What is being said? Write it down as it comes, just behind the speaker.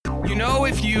You know,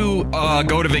 if you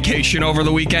go to vacation over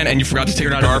the weekend and you forgot to take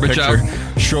your garbage out?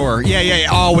 Sure. Yeah.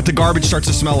 Oh, what the garbage starts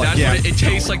to smell like. That's what it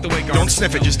tastes like the way garbage. Don't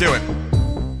sniff it, just do it.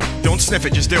 Don't sniff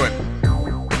it, just do it.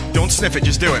 Don't sniff it,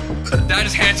 just do it. That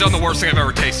is hands down the worst thing I've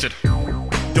ever tasted.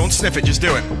 Don't sniff it, just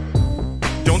do it.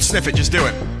 Don't sniff it, just do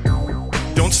it.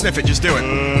 Don't sniff it, just do it.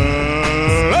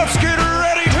 Let's get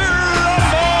ready to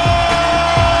rumble!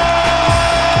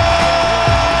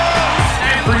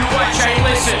 Time for you watch, I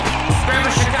listen. Grab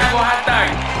a Chicago hot dog,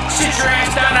 sit your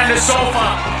ass down on the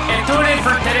sofa, and tune in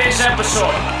for today's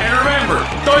episode. And remember,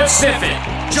 don't sniff it,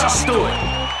 just do it.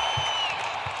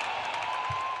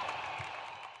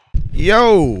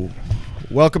 Yo!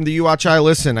 Welcome to You Watch, I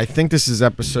Listen. I think this is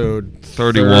episode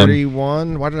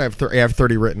 31. Why did I have 30? I have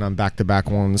 30 written on back-to-back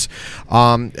ones.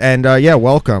 Yeah,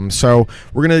 welcome. So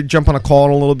we're going to jump on a call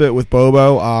in a little bit with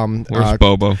Bobo. Where's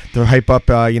Bobo? To hype up,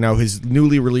 his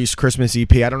newly released Christmas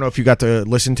EP. I don't know if you got to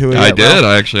listen to it I yet, did. Ralph?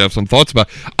 I actually have some thoughts about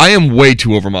it. I am way too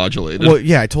overmodulated. Well,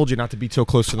 yeah, I told you not to be so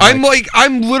close to the mic.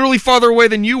 I'm literally farther away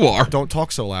than you are. Don't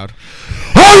talk so loud.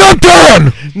 I am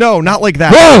done! No, not like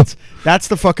that. Whoa! That's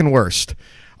the fucking worst.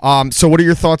 So what are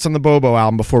your thoughts on the Bobo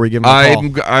album before we give him a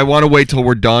call? I want to wait till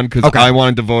we're done because Okay. I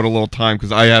want to devote a little time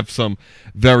because I have some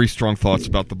very strong thoughts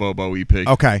about the Bobo EP.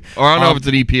 Okay. Or I don't know if it's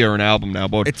an EP or an album now,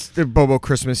 but It's the Bobo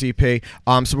Christmas EP.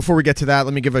 So before we get to that,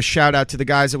 let me give a shout out to the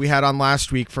guys that we had on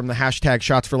last week from the hashtag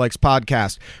Shots for Likes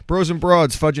podcast. Bros and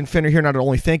Broads, Fudge and Finn are here not to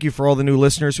only thank you for all the new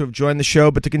listeners who have joined the show,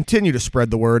 but to continue to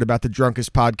spread the word about the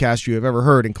drunkest podcast you have ever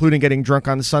heard, including getting drunk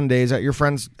on Sundays at your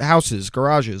friends' houses,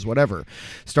 garages, whatever.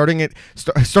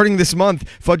 Starting this month,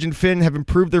 Fudge and Finn have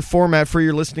improved their format for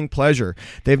your listening pleasure.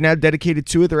 They've now dedicated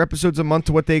 2 of their episodes a month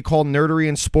to what they call nerdery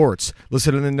and sports.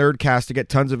 Listen to the Nerdcast to get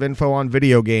tons of info on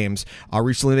video games.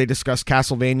 Recently, they discussed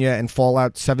Castlevania and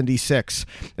Fallout 76,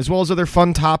 as well as other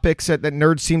fun topics that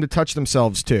nerds seem to touch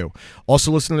themselves to. Also,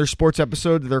 listen to their sports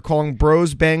episode that they're calling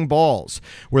Bros Bang Balls,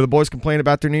 where the boys complain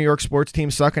about their New York sports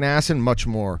team sucking ass and much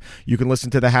more. You can listen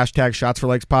to the hashtag Shots for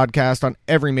Likes podcast on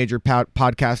every major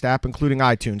podcast app, including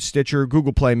iTunes, Stitcher,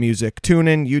 Google Play Music,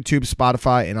 TuneIn, YouTube,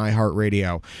 Spotify, and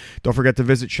iHeartRadio. Don't forget to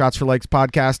visit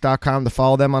shotsforlikespodcast.com to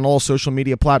follow them on all social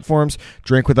media platforms.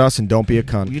 Drink with us and don't be a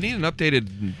cunt. you need an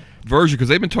updated version because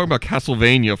they've been talking about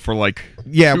Castlevania for like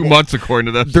 2 Well, months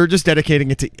according to this. They're just dedicating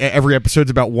it to every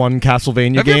episode's about one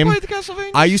Castlevania Have game. you ever played the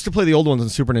Castlevania? I used to play the old ones on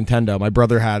Super Nintendo. My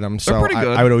brother had them, so They're pretty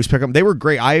good. I would always pick them. They were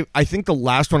great. I think the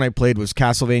last one I played was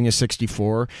Castlevania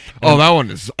 64. Oh, that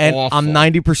one is And awful. I'm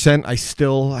 90%. I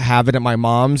still have it at my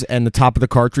mom's, and the top of the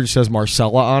cartridge says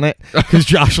Marcella on it because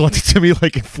Josh lent it to me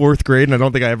like in 4th grade, and I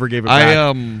don't think I ever gave it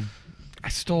back. I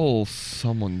stole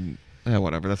someone.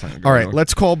 Whatever. That's not gonna go All right, anywhere.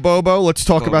 let's call Bobo. Let's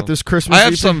talk about this Christmas. I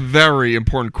have EP. some very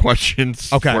important questions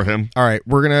for him. All right,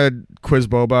 we're gonna quiz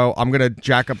Bobo. I'm gonna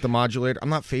jack up the modulator. I'm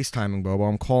not FaceTiming Bobo.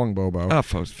 I'm calling Bobo.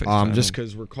 Just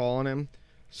because we're calling him.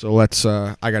 So let's.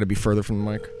 I got to be further from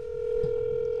the mic.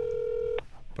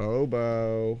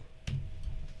 Bobo.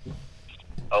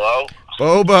 Hello?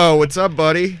 Bobo, what's up,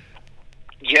 buddy?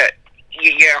 Yeah,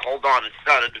 hold on. It's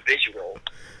not a visual.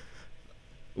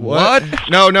 What?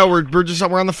 No, we're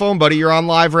on the phone, buddy. You're on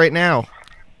live right now.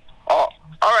 Oh,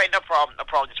 all right, no problem.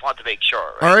 Just wanted to make sure.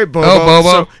 Right? All right, Bobo. Oh, Bobo.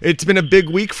 So it's been a big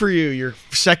week for you. Your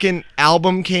second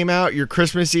album came out, your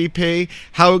Christmas EP.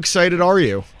 How excited are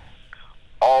you?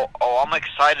 Oh, I'm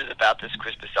excited about this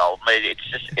Christmas album. It's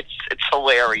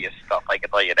hilarious stuff. I can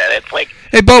tell you that. It's like,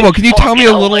 Hey, Bobo, it's can you tell me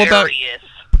a little about? hilarious.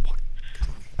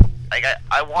 Like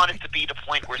I want it to be the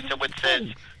point where someone says,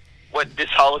 "What this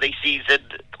holiday season,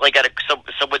 like at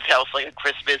someone's house, like at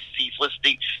Christmas, he's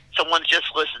listening. Someone's just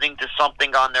listening to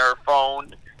something on their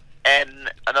phone, and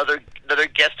another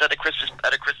guest at a Christmas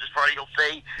party will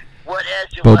say, "What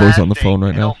is your Bobo's last on the name?" phone right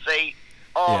and now. They'll say,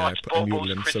 "Oh, Yeah, it's I muted Bobo's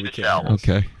him so we Christmas can't album."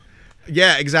 Okay.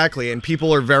 Yeah, exactly. And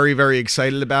people are very, very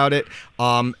excited about it.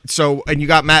 And you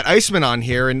got Matt Iceman on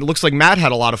here, and it looks like Matt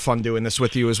had a lot of fun doing this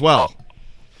with you as well.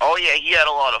 Oh yeah, he had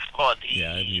a lot of fun. He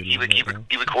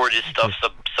recorded his stuff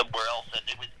somewhere else, and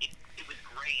it was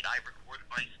great. I recorded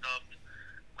my stuff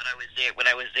when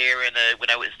I was there in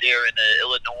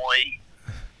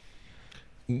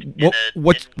Illinois.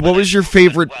 What was your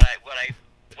favorite? What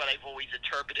I've always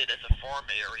interpreted as a farm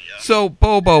area. So,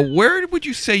 Bobo, where would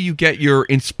you say you get your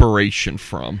inspiration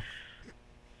from?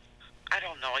 I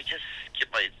don't know. I just get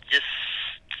just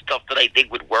stuff that I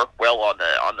think would work well on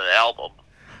the album.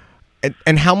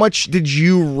 And how much did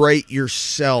you write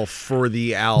yourself for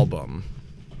the album?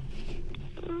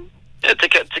 It's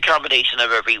a combination of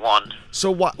everyone.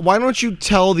 So why don't you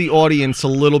tell the audience a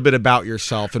little bit about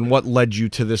yourself and what led you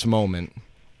to this moment?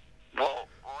 Well,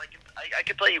 I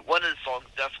can tell you one of the songs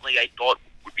definitely I thought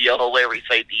would be a hilarious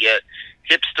idea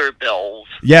hipster bells.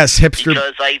 Yes, hipster.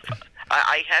 Because I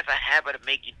have a habit of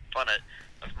making fun of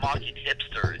mocking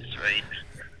hipsters, right?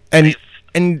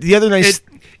 And the other nice.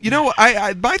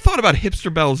 My thought about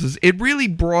hipster bells is it really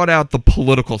brought out the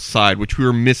political side, which we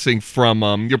were missing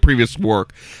from your previous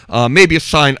work. Maybe a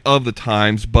sign of the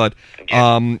times, but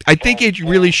I think it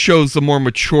really shows the more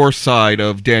mature side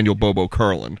of Daniel Bobo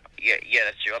Kurlan. Yeah,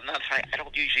 that's true. I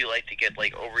don't usually like to get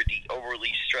like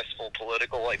overly stressful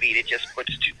political. I mean, it just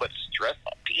puts too much stress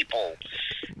on people.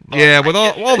 Yeah, with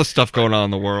all the stuff going on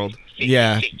in the world.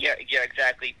 Yeah,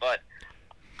 exactly. But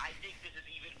I think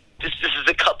this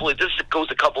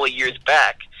goes a couple of years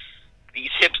back. These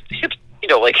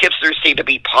hipsters seem to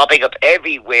be popping up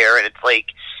everywhere, and it's like,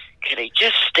 can they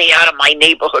just stay out of my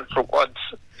neighborhood for once?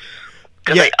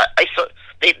 Because I saw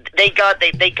they got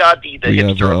the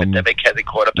hipster epidemic hasn't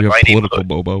caught up in my neighborhood.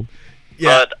 Bobo.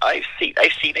 Yeah. But I've seen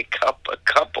a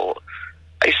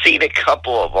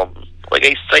couple of them. Like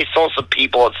I saw some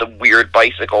people on some weird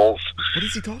bicycles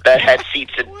that had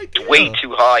seats way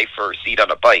too high for a seat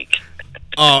on a bike.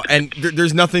 Oh, and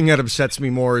there's nothing that upsets me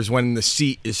more is when the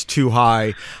seat is too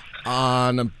high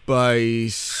on a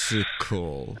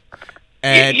bicycle.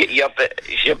 And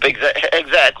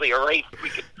exactly. All right,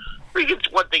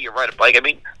 it's one thing you ride a bike. I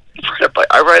mean,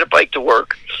 I ride a bike to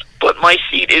work, but my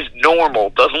seat is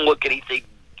normal. Doesn't look anything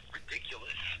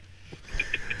ridiculous.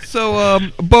 So,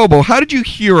 Bobo, how did you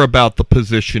hear about the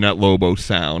position at Lobo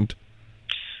Sound?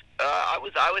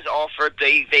 I was offered.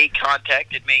 They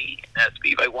contacted me, asked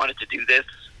me if I wanted to do this.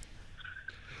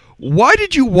 Why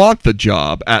did you want the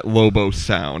job at Lobo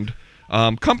Sound?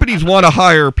 Companies want to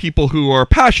hire people who are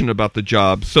passionate about the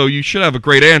job, so you should have a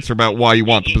great answer about why you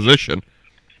want the position.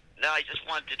 No, I just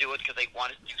wanted to do it because I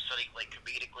wanted to do something like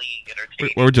comedically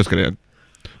entertaining. We're just gonna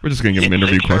give him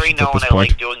interview questions at this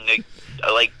point.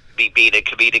 I like being a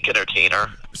comedic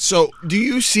entertainer. So, do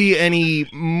you see any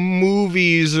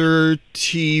movies or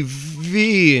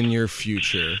TV in your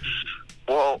future?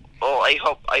 Well, I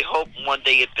hope one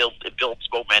day it builds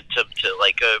momentum to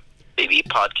like maybe a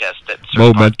podcast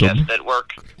podcast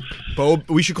network.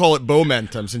 We should call it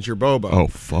Bomentum since you're Bobo. Oh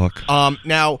fuck.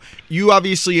 Now you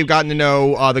obviously have gotten to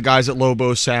know the guys at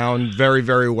Lobo Sound very,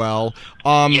 very well.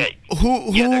 They're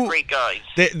great guys.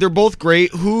 They're both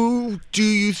great. Who do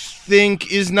you think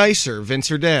is nicer,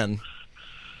 Vince or Dan?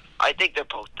 I think they're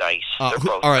both nice. All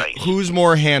right. Nice. Who's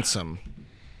more handsome?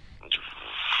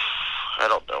 I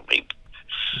don't know. Maybe.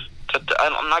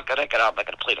 I'm not gonna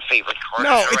play the favorite card.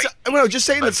 No, just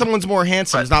saying that someone's more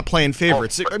handsome is not playing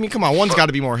favorites. I mean, come on, one's got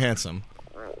to be more handsome.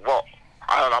 Well,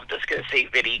 I don't know. I'm just gonna say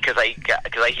Vinny because I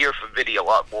hear from Vinny a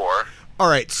lot more. All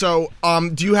right. So,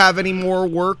 do you have any more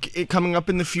work coming up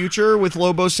in the future with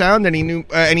Lobo Sound? Any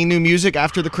new music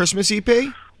after the Christmas EP?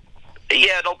 Yeah,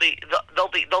 there'll be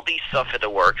stuff in the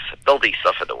works.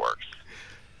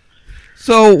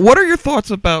 So, what are your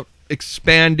thoughts about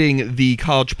expanding the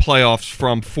college playoffs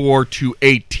from 4 to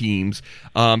 8 teams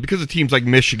because of teams like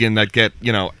Michigan that get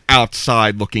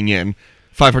outside looking in?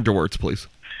 500 words, please.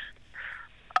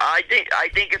 I think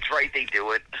it's right they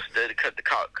do it. The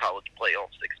college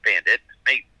playoffs expanded.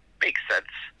 Makes sense.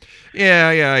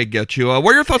 Yeah, I get you. What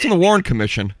are your thoughts on the Warren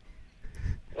Commission?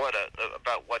 What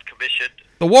about what commission?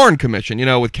 The Warren Commission.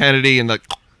 With Kennedy and the.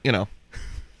 I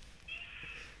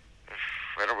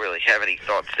don't really have any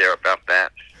thoughts there about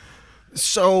that.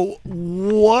 So,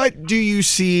 what do you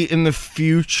see in the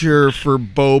future for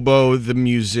Bobo, the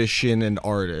musician and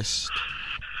artist?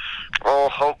 Well,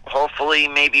 hopefully,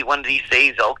 maybe one of these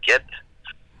days I'll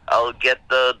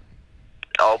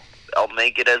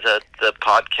make it as the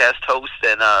podcast host,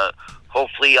 and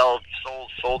hopefully I'll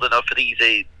sold enough of these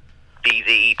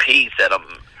EPs that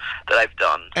I've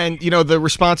done. And the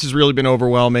response has really been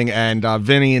overwhelming, and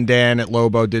Vinny and Dan at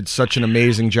Lobo did such an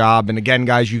amazing job. And again,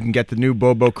 guys, you can get the new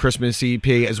Bobo Christmas EP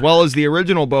as well as the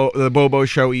original the Bobo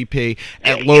Show EP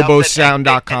at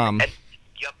lobosound.com. And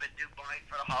do buy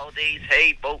for the holidays.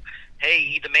 Hey,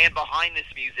 the man behind this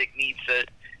music needs to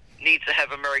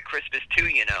have a Merry Christmas too.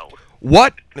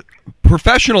 What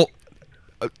professional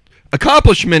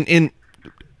accomplishment in?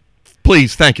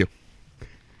 Please, thank you.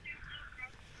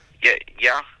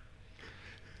 Yeah.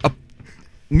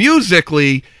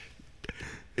 Musically,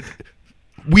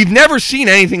 we've never seen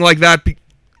anything like that.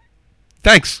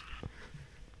 Thanks.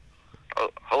 Oh,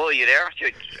 hello, you there? Are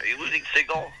you losing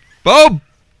signal? Bo.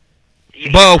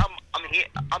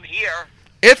 I'm here.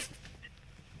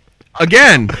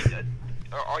 Again.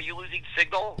 Are you losing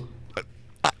signal?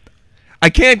 I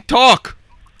can't talk.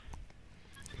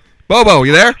 Bobo,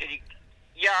 you there?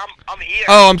 Yeah, I'm here.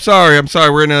 Oh, I'm sorry.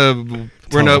 We're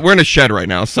in a shed right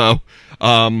now. So,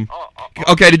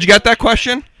 okay. Did you get that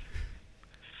question?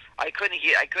 I couldn't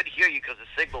hear you because the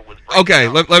signal was breaking Okay,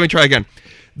 up. let me try again.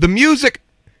 The music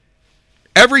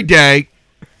every day.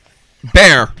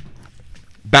 Bear.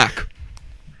 Back.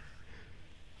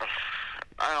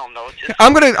 I don't know. Just,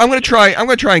 I'm gonna try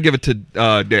and give it to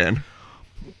Dan.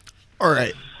 All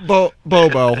right,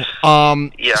 Bobo.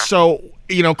 Yeah. So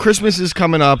Christmas is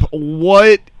coming up.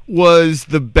 What was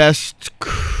the best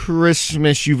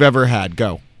Christmas you've ever had?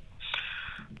 Go.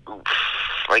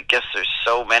 I guess there's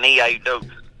so many. There's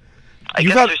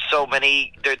so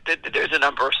many. There's a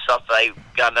number of stuff that I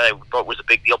got that I thought was a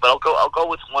big deal, but I'll go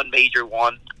with one major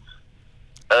one.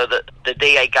 The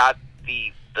day I got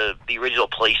the original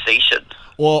PlayStation.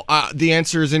 Well, the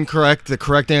answer is incorrect. The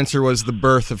correct answer was the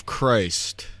birth of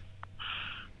Christ.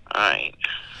 All right.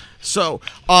 So,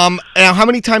 now how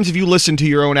many times have you listened to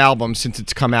your own album since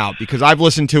it's come out? Because I've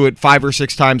listened to it 5 or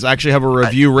 6 times. I actually have a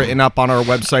review written up on our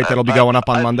website that'll be going up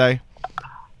on Monday.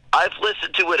 I've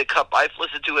listened to it a couple of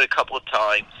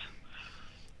times.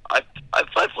 I've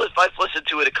listened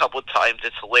to it a couple of times.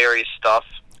 It's hilarious stuff.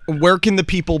 Where can the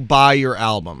people buy your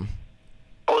album?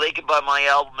 Oh, they can buy my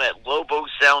album at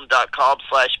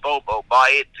lobosound.com/Bobo. Buy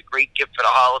it. It's a great gift for the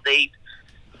holidays.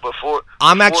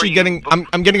 I'm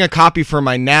getting a copy for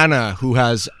my Nana who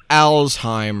has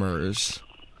Alzheimer's.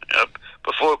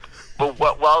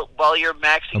 While you're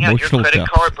maxing out your credit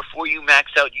card, before you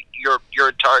max out your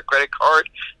entire credit card,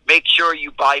 make sure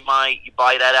you buy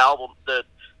that album,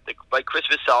 my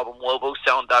Christmas album, Lobo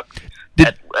Sound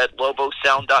at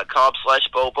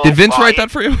lobosound.com/Bobo. Did Vince write that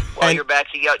for you? While you're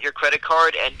maxing out your credit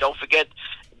card, and don't forget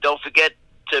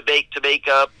to make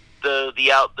up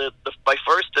my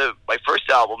first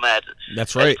album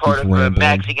that's right. as part of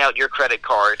maxing out your credit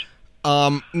card.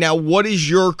 Now what is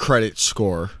your credit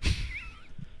score?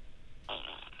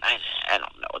 I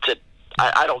don't know.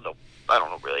 I don't know. I don't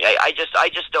know really. I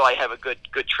just know I have a good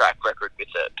track record with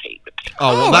payment.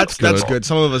 Oh well, that's good.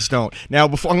 Some of us don't. Now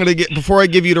before I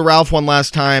give you to Ralph one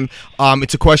last time,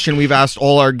 it's a question we've asked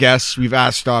all our guests. We've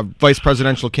asked vice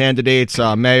presidential candidates,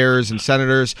 mayors, and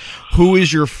senators. Who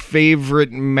is your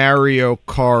favorite Mario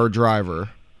Kart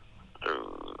driver?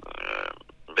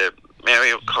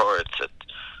 Mario Kart.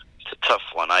 It's a tough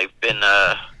one. I've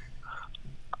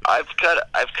kind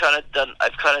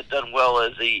of done well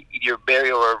as either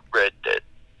Mario or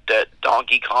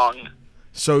Donkey Kong.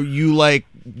 So you like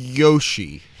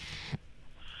Yoshi?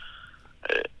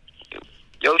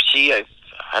 Yoshi, I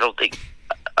don't think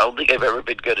I've ever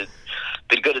been good at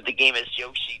the game as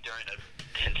Yoshi during a.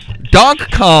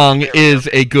 Donkey Kong is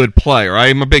a good player. I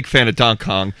am a big fan of Donkey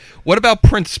Kong. What about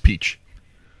Prince Peach?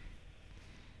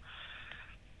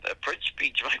 Prince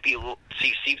Peach might be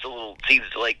seems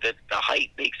like that the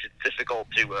height makes it difficult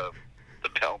to the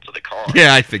balance of the car.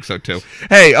 Yeah, I think so too.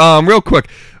 Hey, real quick.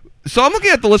 So I'm looking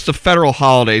at the list of federal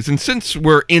holidays, and since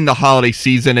we're in the holiday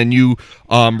season and you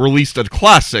released a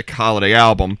classic holiday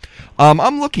album,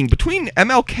 I'm looking between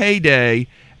MLK Day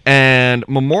and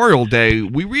Memorial Day.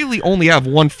 We really only have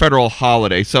one federal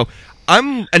holiday, so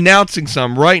I'm announcing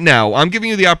some right now. I'm giving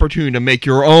you the opportunity to make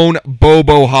your own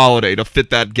Bobo holiday to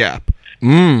fit that gap.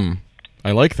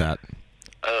 I like that.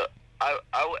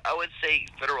 I would say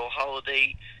federal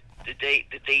holiday the day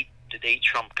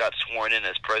Trump got sworn in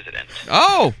as president.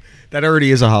 Oh, that already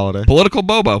is a holiday. Political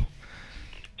Bobo.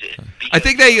 I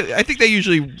think they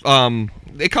usually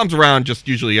it comes around just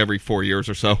usually every 4 years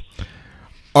or so.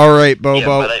 All right,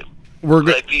 Bobo. Yeah,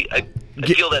 I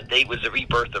feel that day was the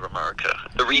rebirth of America,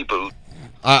 the reboot.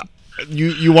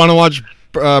 You want to watch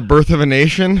Birth of a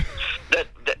Nation?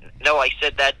 No, I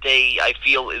said that day I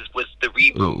feel was the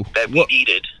reboot that we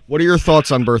needed. What are your thoughts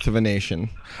on Birth of a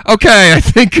Nation? Okay, I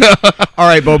think. All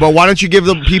right, Bobo. Why don't you give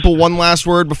the people one last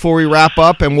word before we wrap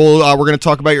up, and we're going to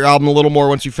talk about your album a little more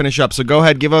once you finish up. So go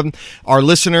ahead, give them our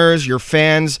listeners, your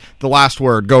fans, the last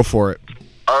word. Go for it.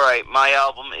 All right, my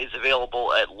album is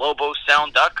available at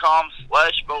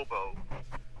lobosound.com/Bobo.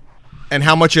 And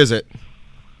how much is it?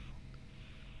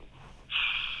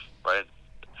 Right.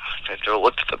 I have to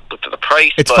look at the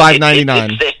price. It's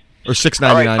 $5.99 or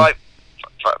 $6.99.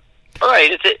 All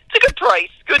right, it's a good price,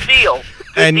 good deal,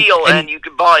 and you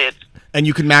can buy it. And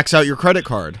you can max out your credit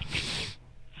card.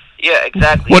 Yeah,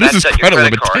 exactly. What is this credit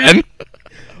limit? 10?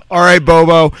 All right,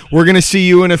 Bobo. We're gonna see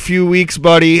you in a few weeks,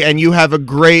 buddy, and you have a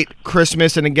great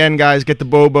Christmas. And again, guys, get the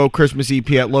Bobo Christmas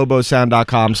EP at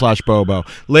lobosound.com/Bobo.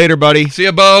 Later, buddy. See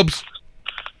ya, Bobs.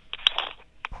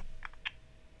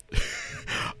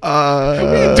 What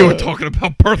are you doing talking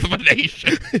about Birth of a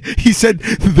Nation? He said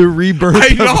the rebirth. I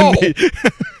know. Of a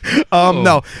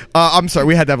No, I'm sorry.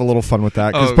 We had to have a little fun with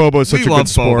that because Bobo's such a good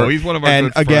sport. Bobo. He's one of our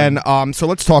and good again, friends. so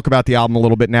let's talk about the album a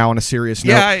little bit now on a serious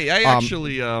note. Yeah, I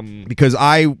actually because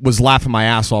I was laughing my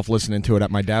ass off listening to it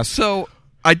at my desk. So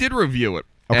I did review it.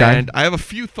 Okay. And I have a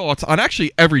few thoughts on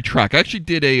actually every track. I actually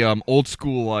did a old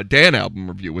school Dan album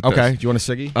review with this. Okay. Do you want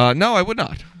a ciggy? No, I would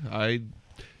not.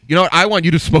 You know what? I want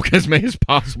you to smoke as many as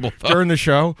possible, though. During the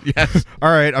show? Yes. All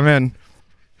right, I'm in.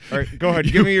 All right, go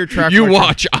ahead. Give me your track. You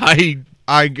watch.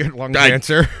 I get lung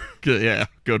cancer. Yeah,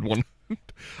 good one.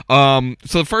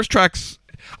 So the first tracks,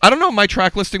 I don't know if my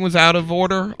track listing was out of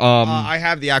order. I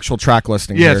have the actual track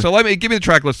listing yeah, here. so give me the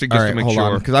track listing just to make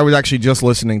sure. Because I was actually just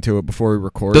listening to it before we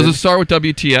recorded. Does it start with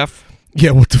WTF?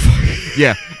 Yeah, what the fuck?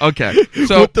 Yeah, okay.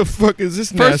 So what the fuck is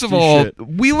this nasty first of all, shit?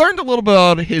 we learned a little bit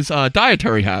about his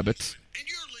dietary habits.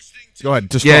 Go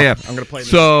ahead. Just yeah. I'm going to play this.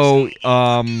 So,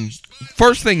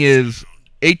 first thing is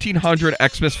 1800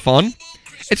 Xmas Fun.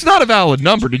 It's not a valid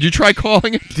number. Did you try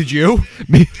calling it? Did you?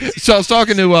 So I was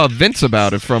talking to Vince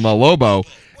about it from Lobo,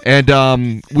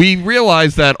 and we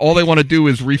realized that all they want to do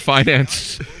is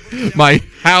refinance my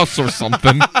house or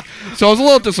something. So I was a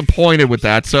little disappointed with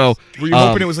that. So were you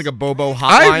hoping it was like a Bobo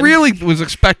hotline? I really was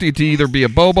expecting it to either be a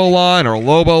Bobo line or a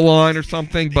Lobo line or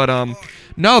something, but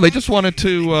no, they just wanted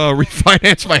to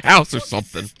refinance my house or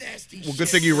something. Well, good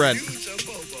thing you rent.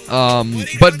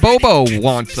 But Bobo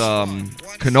wants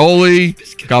cannoli,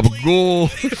 gabagool,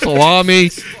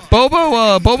 salami.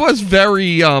 Bobo has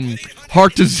very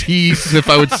heart disease, if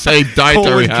I would say,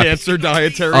 dietary habits. Cancer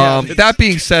dietary habits. That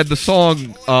being said, the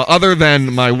song, other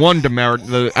than my one demerit,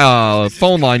 the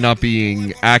phone line not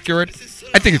being accurate,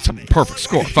 I think it's a perfect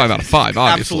score. 5 out of 5,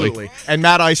 obviously. Absolutely. And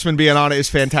Matt Iceman being on it is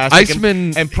fantastic.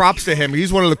 Iceman, and props to him.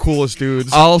 He's one of the coolest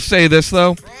dudes. I'll say this,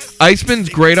 though. Iceman's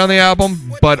great on the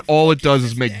album, but all it does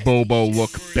is make Bobo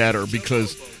look better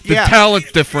because the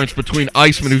talent difference between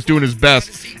Iceman, who's doing his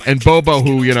best, and Bobo,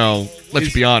 who, you know,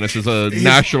 let's be honest, is a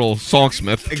national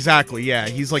songsmith. Exactly, yeah.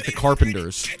 He's like the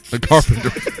Carpenters. The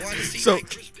Carpenters. So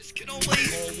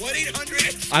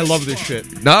I love this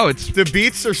shit. No, it's the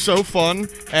beats are so fun,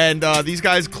 and these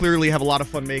guys clearly have a lot of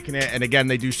fun making it. And again,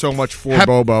 they do so much for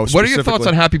Bobo. What are your thoughts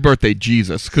on "Happy Birthday,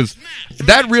 Jesus"? Because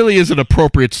that really is an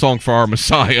appropriate song for our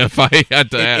Messiah. If I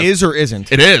had to ask, it is or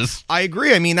isn't? It is. I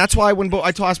agree. I mean, that's why when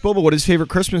I asked Bobo what his favorite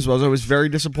Christmas was, I was very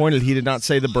disappointed he did not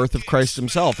say the birth of Christ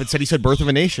himself. He said birth of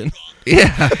a nation.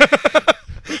 Yeah.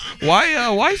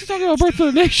 Why is he talking about birth of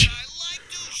a nation?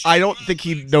 I don't think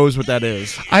he knows what that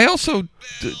is. I also...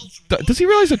 does he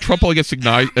realize that Trump only gets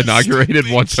inaugurated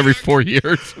once every 4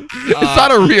 years? It's not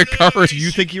a reoccurrence. Do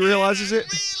you think he realizes it?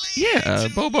 Yeah,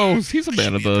 he's a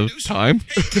man of the time.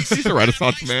 He's a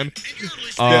Renaissance man.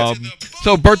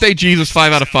 So Birthday Jesus,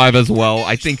 5 out of 5 as well.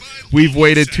 I think we've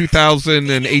waited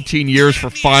 2018 years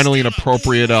for finally an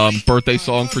appropriate birthday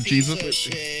song for Jesus.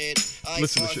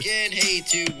 Listen to this.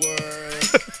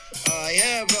 I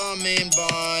have a main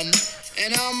bun,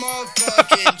 and I'm a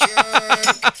fucking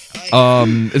jerk.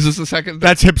 Is this the second?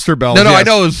 That's Hipster Bells. No, yes. I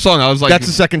know his song. I was like, that's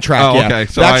the second track. Oh, yeah. okay.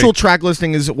 So the actual track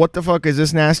listing is "What the fuck is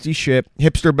this nasty shit?"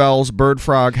 Hipster Bells, Bird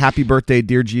Frog, Happy Birthday,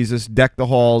 Dear Jesus, Deck the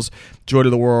Halls, Joy to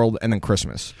the World, and then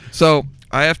Christmas. So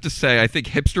I have to say, I think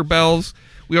Hipster Bells.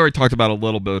 We already talked about it a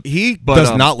little bit. He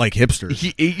does not like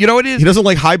hipsters. You know what it is? He doesn't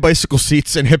like high bicycle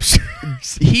seats and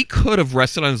hipsters. He could have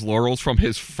rested on his laurels from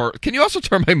his first... Can you also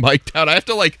turn my mic down? I have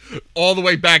to, all the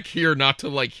way back here not to,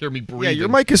 hear me breathe. Yeah, your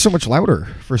mic is so much louder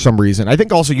for some reason. I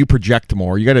think also you project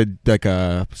more. You got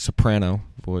a soprano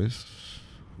voice.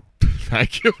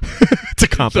 Thank you. It's a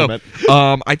compliment.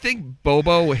 So, I think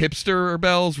Bobo Hipster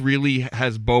Bells really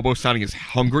has Bobo sounding his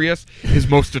hungriest, his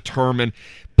most determined.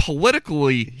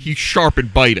 Politically, he's sharp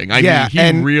and biting. I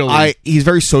mean, he's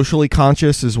very socially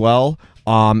conscious as well.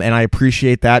 And I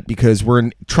appreciate that because we're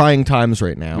in trying times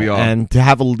right now. We are. And to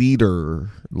have a leader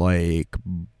like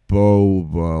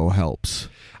Bobo helps.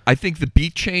 I think the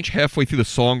beat change halfway through the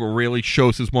song really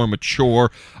shows his more mature,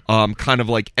 kind of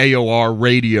like AOR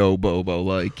radio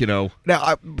Bobo,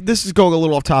 Now, this is going a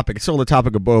little off topic. It's still on the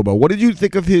topic of Bobo. What did you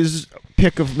think of his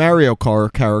pick of Mario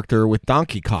Kart character with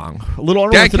Donkey Kong? A little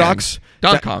unorthodox.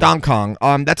 Donkey Kong.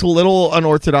 That's a little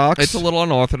unorthodox. It's a little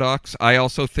unorthodox. I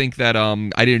also think that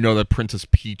I didn't know that Princess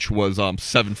Peach was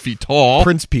 7 feet tall.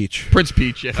 Prince Peach.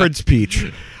 Yeah. Prince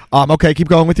Peach. Okay, keep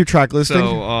going with your track listing.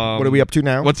 So, what are we up to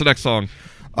now? What's the next song?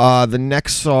 The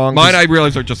next song... Mine, I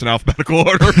realize, are just in alphabetical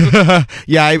order.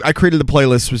 Yeah, I created the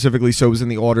playlist specifically so it was in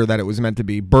the order that it was meant to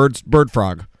be. Bird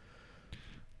Frog.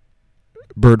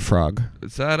 Bird Frog.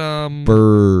 Is that,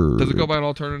 Bird... Does it go by an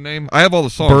alternate name? I have all the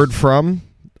songs. Bird From?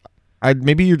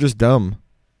 Maybe you're just dumb.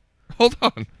 Hold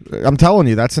on. I'm telling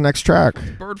you, that's the next track.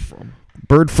 Bird From.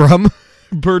 Bird From.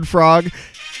 Bird Frog.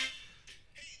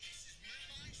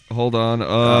 Hold on.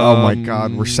 Oh my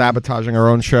God, we're sabotaging our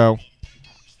own show.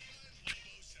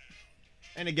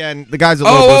 And again, the guys at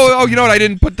Lobo. You know what? I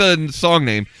didn't put the song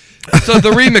name. So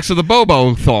the remix of the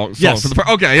Bobo song. Yes.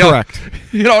 Okay. Correct.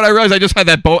 You know what? I realized I just had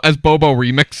that as Bobo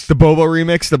remix. The Bobo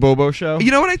remix, the Bobo show.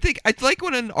 You know what I think? I like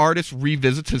when an artist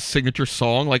revisits his signature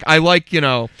song. Like I like,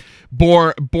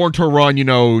 Born to Run,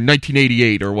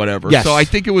 1988 or whatever. Yes. So I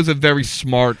think it was a very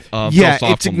smart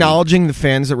it's acknowledging the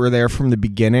fans that were there from the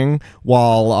beginning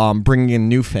while bringing in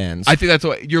new fans. I think that's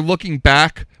what you're looking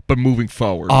back but moving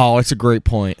forward. Oh, it's a great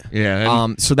point.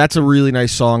 Yeah. So that's a really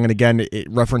nice song, and again, it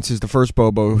references the first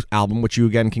Bobo album, which you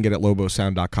again can get at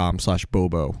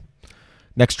lobosound.com/Bobo.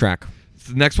 Next track.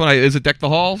 The next one is it Deck the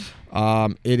Halls?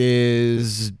 It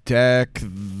is Deck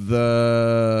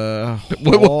the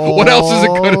What else is it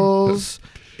gonna?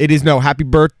 It is Happy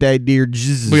Birthday, Dear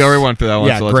Jesus. We already went through that one.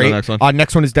 Yeah, so great. Let's go to the next one.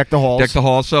 Next one is Deck the Halls. Deck the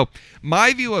Halls. So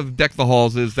my view of Deck the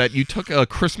Halls is that you took a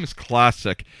Christmas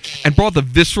classic and brought the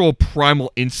visceral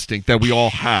primal instinct that we all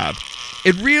have.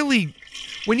 It really,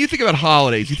 when you think about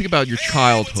holidays, you think about your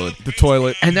childhood, the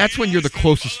toilet, and that's when you're the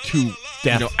closest to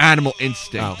death. Animal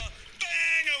instinct.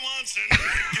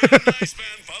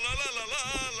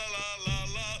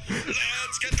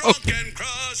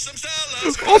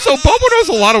 Also, Bobo knows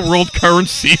a lot of world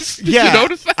currencies. Did you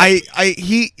notice that?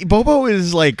 Bobo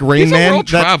is like Rain He's Man. a world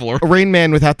traveler. A Rain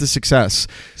Man without the success.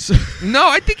 So, no,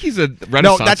 I think he's a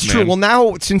Renaissance no, that's man. true. Well,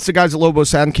 now since the guys at Lobo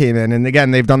Sound came in, and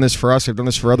again they've done this for us, they've done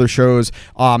this for other shows.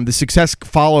 The success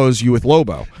follows you with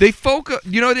Lobo. They focus.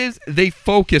 You know what it is? They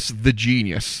focus the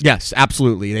genius. Yes,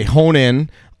 absolutely. They hone in.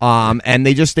 And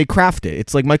they craft it.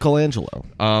 It's like Michelangelo.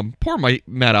 Poor Matt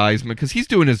Eisman, because he's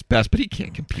doing his best, but he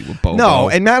can't compete with Bobo. No,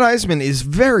 and Matt Eisman is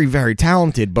very, very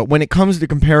talented, but when it comes to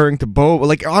comparing to Bobo,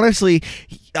 like, honestly,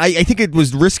 I think it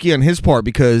was risky on his part,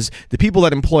 because the people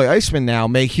that employ Eisman now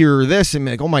may hear this and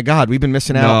be like, oh my God, we've been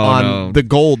missing out on the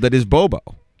gold that is Bobo.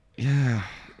 Yeah.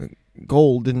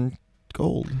 Gold and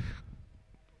gold.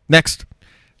 Next.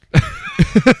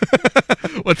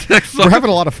 What's next song? We're having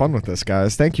a lot of fun with this,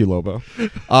 guys. Thank you, Lobo.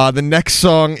 The next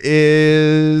song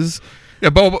is... Yeah,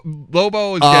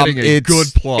 Lobo is getting a good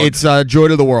plug. It's Joy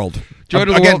to the World. Joy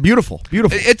to the Again, World. beautiful.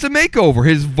 It's a makeover.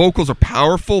 His vocals are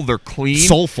powerful. They're clean.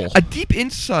 Soulful. A deep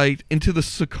insight into the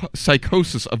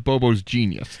psychosis of Bobo's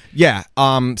genius. Yeah,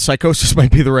 psychosis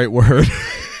might be the right word.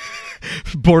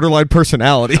 Borderline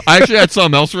personality. I actually had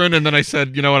something else written, and then I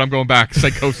said, you know what, I'm going back.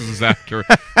 Psychosis is accurate.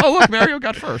 Oh, look, Mario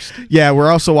got first. Yeah, we're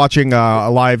also watching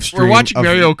a live stream. We're watching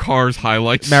Mario Kart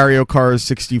highlights. Mario Kart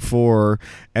 64,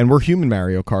 and we're human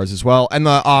Mario Kart as well. And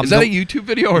the is that a YouTube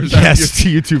video? Or is yes, it's a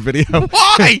YouTube video.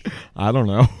 Why? I don't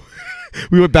know.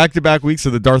 We went back-to-back weeks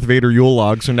of the Darth Vader Yule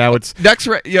log, so now it's...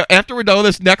 after we're done with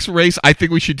this next race, I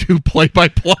think we should do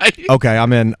play-by-play. Okay,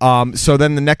 I'm in. So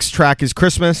then the next track is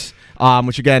Christmas,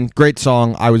 which, again, great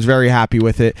song. I was very happy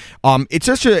with it. It's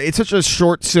such a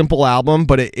short, simple album,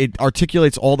 but it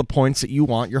articulates all the points that you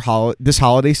want this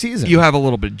holiday season. You have a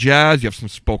little bit of jazz. You have some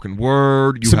spoken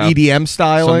word. Some EDM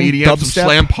styling. Some EDM, dubstep, some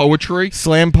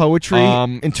slam poetry.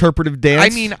 Interpretive dance. I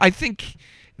mean, I think...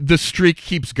 the streak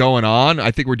keeps going on. I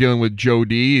think we're dealing with Joe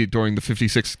D during the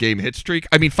 56-game hit streak.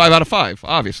 I mean, 5 out of 5,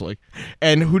 obviously.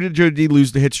 And who did Joe D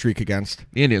lose the hit streak against?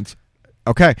 The Indians.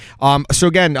 Okay. So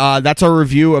again, that's our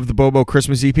review of the Bobo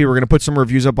Christmas EP. We're going to put some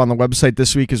reviews up on the website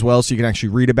this week as well, so you can actually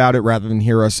read about it rather than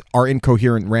hear our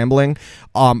incoherent rambling.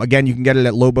 Again, you can get it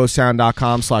at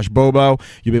lobosound.com/Bobo.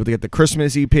 You'll be able to get the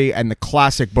Christmas EP and the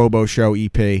classic Bobo Show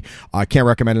EP. I can't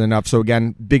recommend it enough. So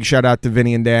again, big shout out to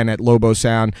Vinny and Dan at Lobo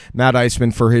Sound. Matt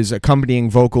Eisman for his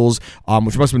accompanying vocals,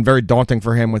 which must have been very daunting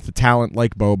for him with the talent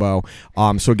like Bobo.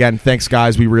 So again, thanks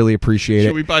guys. We really appreciate it.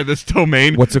 Should we buy this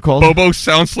domain? What's it called? Bobo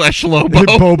Sound/Lobo.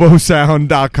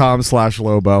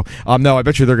 Bobosound.com/Lobo. No, I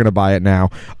bet you they're going to buy it now.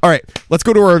 All right, let's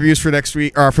go to our reviews for next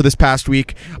week, or for this past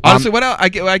week. Honestly, what else?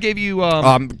 I gave you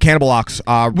Cannibal Ox,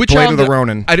 which Blade of the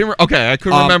Ronin. I didn't. Okay, I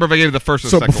couldn't remember if I gave you the first or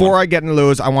the second. So before one. I get into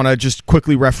those, I want to just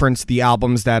quickly reference the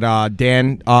albums that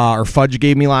Dan or Fudge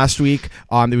gave me last week.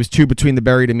 There was 2 Between the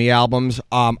Buried and Me albums.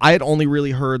 I had only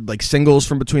really heard like singles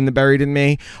from Between the Buried and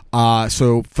Me.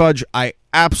 So Fudge, I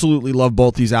absolutely love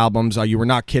both these albums. You were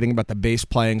not kidding about the bass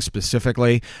playing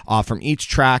specifically. From each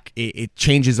track, it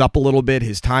changes up a little bit.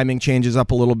 His timing changes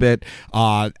up a little bit.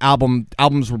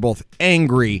 Albums were both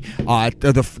angry.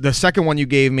 The second one you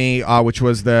gave me, which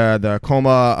was the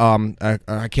Coma,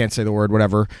 I can't say the word,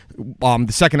 whatever.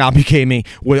 the second album you gave me,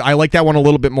 I like that one a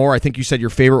little bit more. I think you said your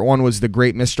favorite one was The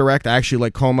Great Misdirect. I actually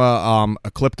like Coma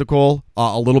Ecliptical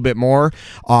a little bit more,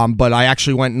 but I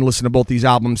actually went and listened to both these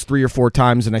albums 3 or 4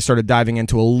 times, and I started diving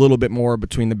into a little bit more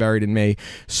Between the Buried and Me.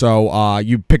 So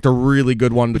you picked a really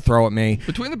good one to throw at me.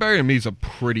 Between the Buried and Me is a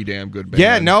pretty damn good band.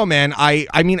 Yeah, no, man.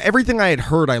 I mean, everything I had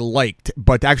heard I liked,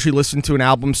 but to actually listen to an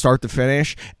album start to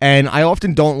finish, and I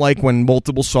often don't like when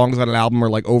multiple songs on an album are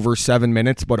like over 7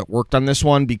 minutes, but it worked on this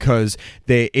one because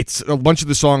it's a bunch of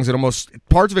the songs that almost,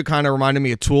 parts of it kind of reminded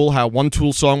me of Tool, how one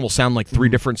Tool song will sound like 3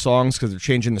 different songs because they're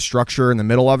changing the structure in the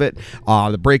middle of it,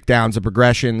 the breakdowns, the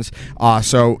progressions.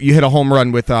 So you hit a home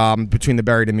run with Between the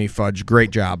Buried and Me, Fudge.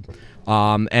 Great job.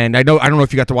 And I don't know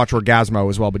if you got to watch Orgasmo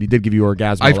as well, but he did give you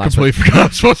Orgasmo. I've completely forgot I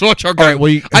was supposed to watch Orgasmo. All right,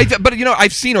 well, but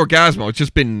I've seen Orgasmo. It's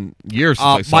just been years since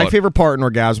I saw it. My favorite part in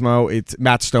Orgasmo, it's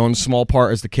Matt Stone's small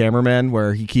part as the cameraman,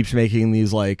 where he keeps making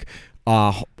these like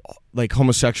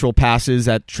homosexual passes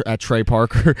at Trey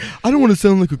Parker. I don't want to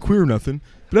sound like a queer or nothing,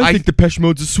 but I think Depeche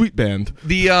Mode's a sweet band.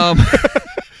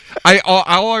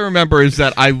 All I remember is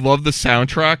that I love the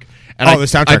soundtrack. And the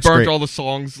soundtrack's I burnt great. all the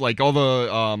songs, like all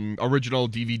the original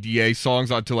DVD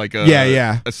songs onto like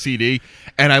a CD,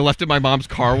 and I left it in my mom's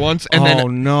car once, and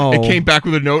then it came back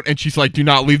with a note, and she's like, "Do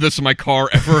not leave this in my car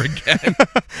ever again."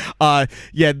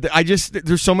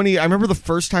 There's so many. I remember the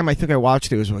first time I think I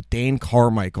watched it was with Dane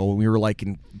Carmichael when we were like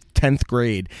in 10th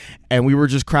grade, and we were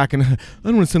just cracking. I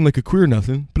don't want to sound like a queer or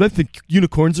nothing, but I think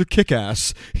unicorns are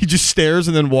kick-ass. He just stares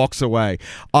and then walks away.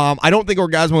 I don't think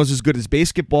Orgasmo is as good as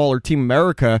Basketball or Team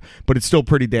America, but it's still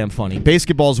pretty damn funny.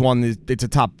 Basketball is one. It's a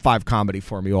top 5 comedy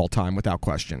for me all time, without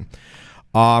question.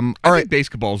 I think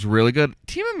Basketball is really good.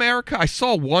 Team America, I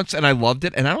saw once and I loved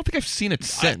it, and I don't think I've seen it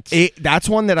since. That's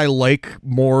one that I like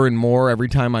more and more every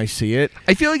time I see it.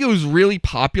 I feel like it was really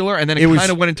popular, and then it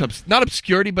kind of went into not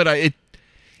obscurity, but it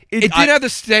didn't have the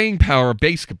staying power of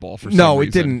Basketball for some reason. No,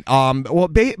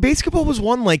 it didn't. Basketball was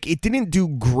one, like, it didn't do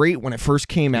great when it first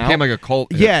came out. It became like a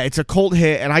cult hit. Yeah, it's a cult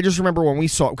hit, and I just remember when we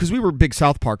saw it, because we were big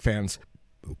South Park fans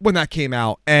when that came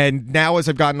out, and now as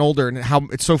I've gotten older, and how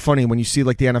it's so funny when you see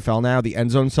like the NFL now, the end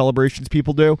zone celebrations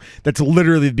people do, that's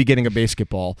literally the beginning of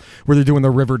Basketball, where they're doing the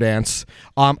river dance.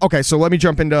 Okay, so let me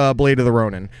jump into Blade of the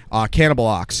Ronin, Cannibal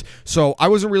Ox. So I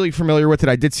wasn't really familiar with it.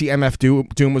 I did see MF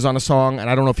Doom was on a song, and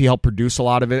I don't know if he helped produce a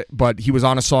lot of it, but he was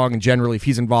on a song, and generally if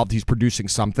he's involved, he's producing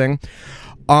something.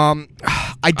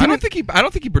 I don't think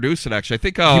he produced it, actually. I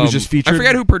think he was just featured. I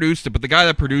forget who produced it, but the guy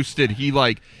that produced it, he's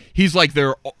like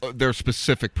their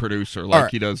specific producer,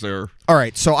 like he does their. All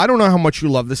right, so I don't know how much you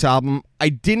love this album. I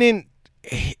didn't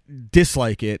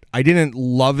dislike it. I didn't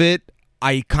love it.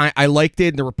 I liked it,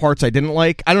 and there were parts I didn't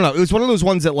like. I don't know. It was one of those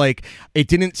ones that, like, it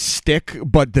didn't stick,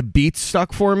 but the beats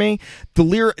stuck for me.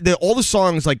 All the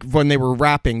songs, like, when they were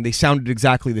rapping, they sounded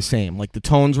exactly the same. Like, the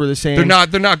tones were the same. They're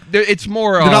not. It's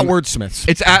more. They're not wordsmiths.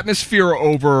 It's atmosphere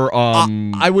over.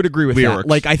 I would agree with lyrics. that.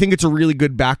 Like, I think it's a really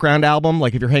good background album.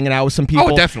 Like, if you're hanging out with some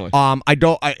people. Oh, definitely. I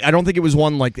don't think it was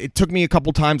one, like, it took me a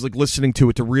couple times, like, listening to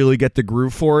it to really get the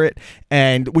groove for it,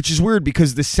 and which is weird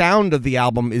because the sound of the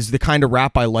album is the kind of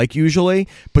rap I like usually.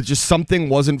 But just something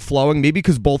wasn't flowing. Maybe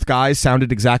because both guys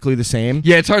sounded exactly the same.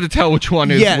 Yeah, it's hard to tell which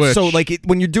one is which. Yeah, so like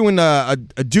when you're doing a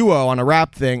duo on a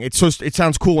rap thing, it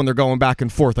sounds cool when they're going back and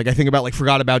forth. Like I think about like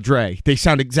Forgot About Dre. They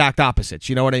sound exact opposites.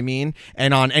 You know what I mean?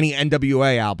 And on any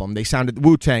NWA album, they sounded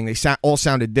Wu-Tang. They all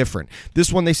sounded different.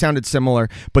 This one they sounded similar,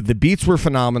 but the beats were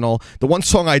phenomenal. The one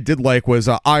song I did like was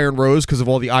Iron Rose because of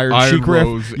all the Iron Sheik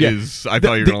Rose is. I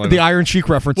thought you were going to like the Iron Sheik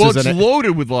references. Well, it's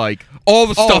loaded with like all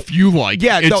the stuff you like.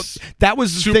 Yeah, that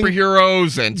was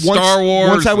superheroes and Star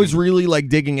Wars. Once I was really like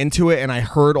digging into it and I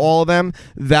heard all of them,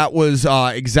 that was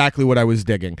exactly what I was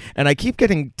digging. And I keep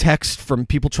getting texts from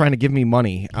people trying to give me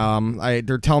money.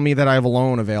 They're telling me that I have a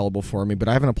loan available for me, but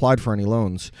I haven't applied for any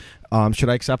loans. Should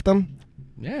I accept them?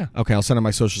 Yeah. Okay, I'll send them my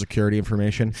social security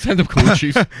information. Send them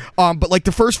coochies. But like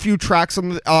the first few tracks,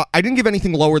 I didn't give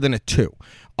anything lower than a 2.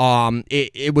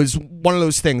 It was one of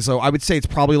those things. So I would say it's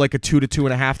probably like a 2 to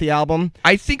 2.5. The album.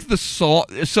 I think so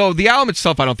the album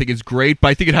itself, I don't think is great, but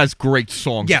I think it has great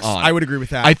songs. Yes, on. I would agree with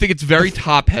that. I think it's very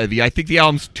top heavy. I think the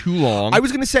album's too long. I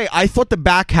was gonna say I thought the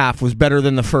back half was better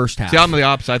than the first half. See, I'm the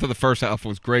opposite. I thought the first half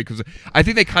was great because I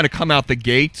think they kind of come out the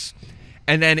gates.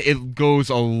 And then it goes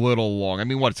a little long. I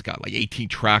mean, what's it got? Like 18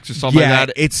 tracks or something like that?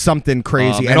 Yeah, it's something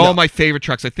crazy. And all my favorite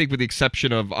tracks, I think with the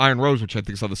exception of Iron Rose, which I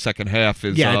think is on the second half.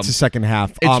 It's the second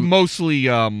half. It's mostly...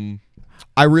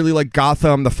 I really like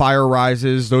Gotham, The Fire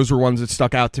Rises. Those were ones that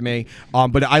stuck out to me.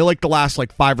 But I like the last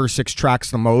 5 or 6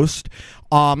 tracks the most.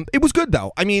 It was good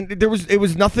though. I mean, it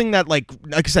was nothing that like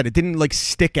I said, it didn't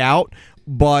stick out,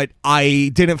 but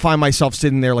I didn't find myself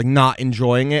sitting there not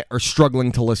enjoying it or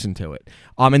struggling to listen to it.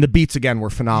 And the beats again were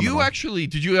phenomenal.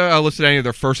 Did you listen to any of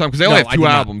their first album? Because they only have 2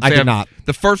 albums. I did not.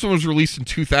 The first one was released in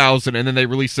 2000, and then they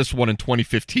released this one in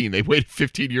 2015. They waited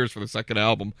 15 years for the second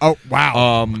album. Oh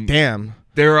wow! Damn.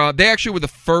 They actually were the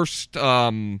first.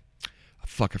 I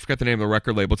forgot the name of the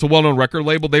record label. It's a well-known record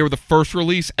label. They were the first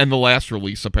release and the last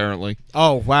release, apparently.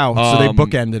 Oh wow! So they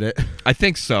bookended it. I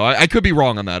think so. I could be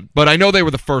wrong on that, but I know they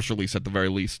were the first release at the very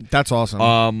least. That's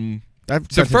awesome.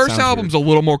 The first album's a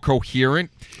little more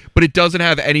coherent, but it doesn't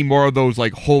have any more of those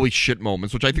holy shit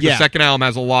moments, which I think the second album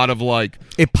has a lot of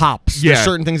it pops. Yeah. There's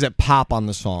certain things that pop on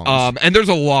the songs. And there's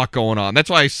a lot going on. That's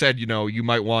why I said, you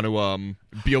might want to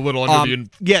be a little under the...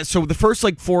 Yeah, so the first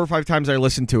 4 or 5 times I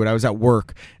listened to it, I was at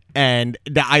work, and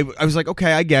I was like,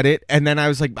 okay, I get it. And then I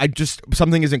was like,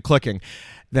 something isn't clicking.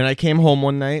 Then I came home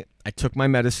one night. I took my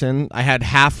medicine. I had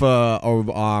half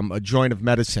a joint of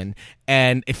medicine,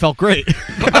 and it felt great.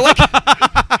 I like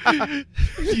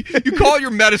you call it your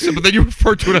medicine, but then you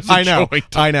refer to it as a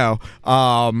joint. I know.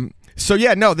 So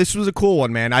yeah, no, this was a cool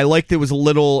one, man. I liked it. Was a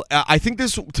little. I think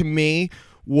this to me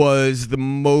was the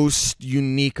most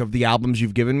unique of the albums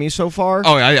you've given me so far.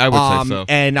 Oh, I would say so.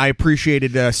 And I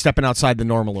appreciated stepping outside the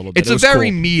norm a little bit. It's a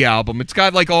very me album. It's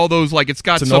got all those it's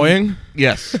got some annoying.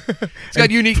 Yes, it's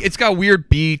got unique. It's got weird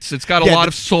beats. It's got a lot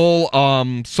of soul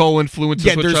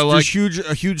influences, which I like. There's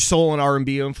a huge soul and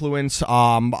R&B influence.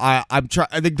 I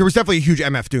think there was definitely a huge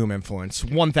MF Doom influence.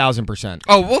 1,000%.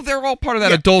 Oh well, they're all part of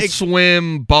that Adult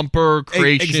Swim bumper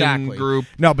creation group.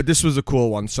 No, but this was a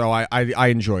cool one, so I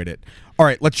enjoyed it. All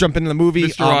right, let's jump into the movie.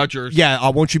 Mr. Rogers. Yeah,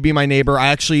 Won't You Be My Neighbor?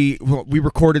 We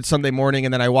recorded Sunday morning,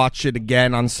 and then I watched it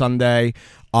again on Sunday.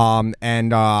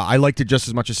 And I liked it just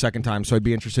as much a second time, so I'd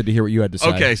be interested to hear what you had to say.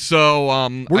 Okay, so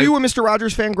were you a Mr.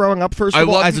 Rogers fan growing up? First of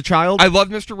all, as a child, I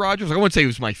loved Mr. Rogers. I wouldn't say he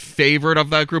was my favorite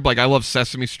of that group. I love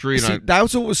Sesame Street. See, that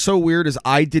was what was so weird is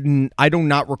I do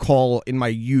not recall in my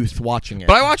youth watching it,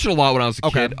 but I watched it a lot when I was a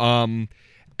kid.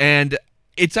 And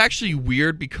it's actually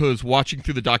weird because watching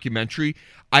through the documentary,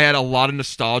 I had a lot of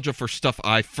nostalgia for stuff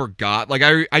I forgot.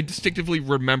 I distinctively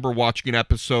remember watching an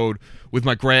episode with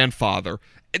my grandfather.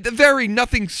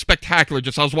 Nothing spectacular.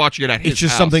 Just I was watching it at his house. It's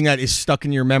just something that is stuck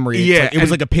in your memory. It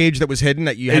was like a page that was hidden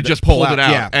that you had to just pull pulled it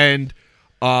out. Yeah. And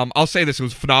I'll say this: it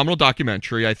was a phenomenal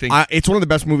documentary. I think it's one of the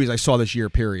best movies I saw this year.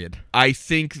 Period. I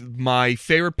think my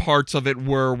favorite parts of it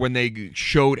were when they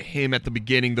showed him at the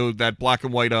beginning, that black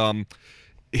and white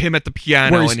him at the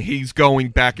piano, and he's going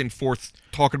back and forth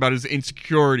talking about his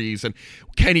insecurities and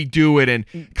can he do it, and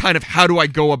kind of how do I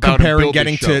go about comparing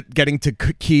getting to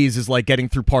keys is like getting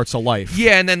through parts of life.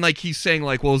 Yeah, and then he's saying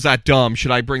well, is that dumb?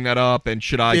 Should I bring that up? And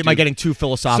should I? Am I getting too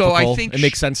philosophical? So I think it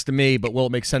makes sense to me, but will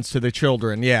it make sense to the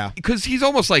children? Yeah, because he's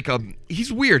almost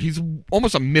he's weird. He's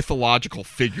almost a mythological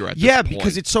figure at this point.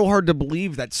 Because it's so hard to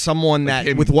believe that someone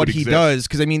that with what he does.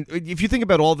 Because I mean, if you think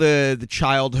about all the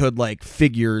childhood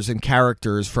figures and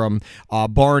characters from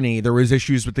Barney, there was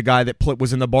issues with the guy that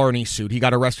was in the Barney suit. He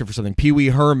got arrested for something. Pee Wee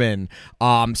Herman.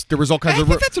 There was all kinds of. I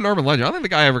think that's an urban legend. I don't think the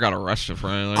guy ever got arrested for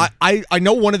anything. I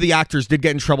know one of the actors did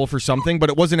get in trouble for something, but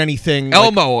it wasn't anything.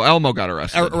 Elmo got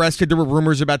arrested. There were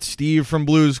rumors about Steve from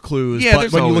Blue's Clues. Yeah,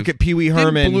 but when you look at Pee Wee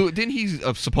Herman, didn't he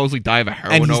supposedly die of a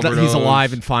heroin overdose? He's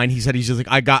alive and fine. He said he's just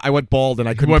I went bald and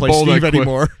I couldn't play Steve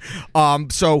anymore.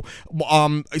 So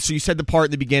you said the part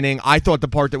in the beginning. I thought the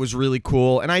part that was really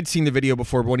cool, and I'd seen the video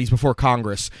before, but when he's before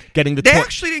Congress, getting the. They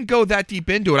actually didn't go that deep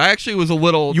into it. I actually was a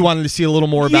little. You wanted to see a little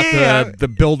more about the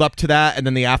build up to that and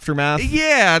then the aftermath.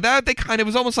 Yeah, it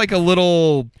was almost like a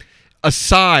little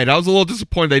aside. I was a little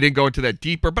disappointed they didn't go into that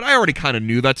deeper, but I already kind of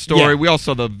knew that story. Yeah. We all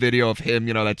saw the video of him,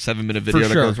 that 7-minute video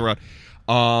that goes around.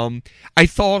 I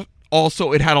thought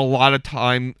also it had a lot of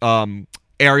time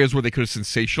areas where they could have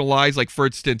sensationalized, for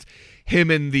instance, him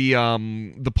and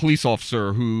the police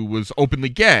officer who was openly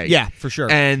gay. Yeah, for sure.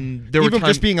 And there even were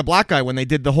just being a black guy when they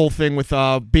did the whole thing with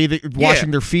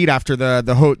washing their feet after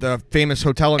the famous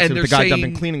hotel incident, the guy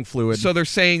dumping cleaning fluid. So they're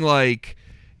saying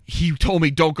he told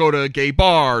me don't go to gay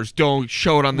bars, don't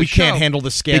show it on the show. We can't handle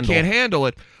the scandal. They can't handle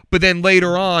it. But then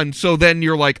later on, so then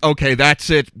you're okay, that's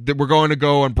it. We're going to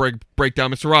go and break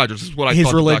down Mr. Rogers. This is what I thought.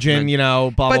 His religion, blah,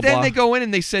 blah, But then blah. they go in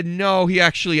and they said, no, he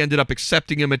actually ended up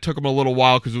accepting him. It took him a little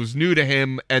while because it was new to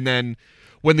him. And then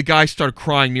when the guy started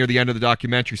crying near the end of the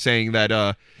documentary saying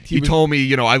that He told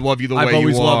me, I love you the way you are. I've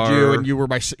always loved you, and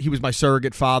he was my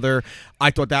surrogate father.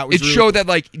 I thought that was. It showed that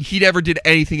like he never did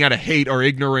anything out of hate or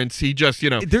ignorance. He just, he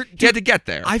had to get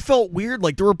there. I felt weird.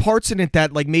 Like there were parts in it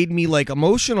that like made me like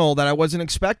emotional that I wasn't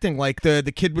expecting. Like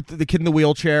the kid with the kid in the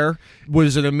wheelchair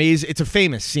was an amazing. It's a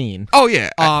famous scene. Oh yeah.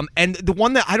 And the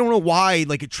one that I don't know why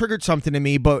like it triggered something in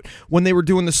me, but when they were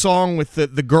doing the song with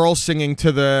the girl singing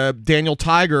to the Daniel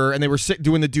Tiger and they were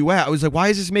doing the duet, I was like, why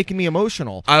is this making me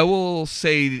emotional? I will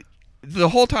say the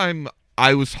whole time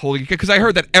I was holding it because I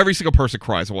heard that every single person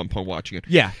cries at one point watching it.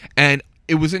 Yeah. And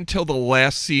it was until the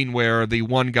last scene where the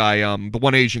one guy, the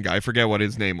one Asian guy, I forget what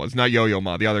his name was, not Yo-Yo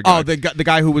Ma, the other guy. Oh, the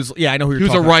guy who was, I know who you're talking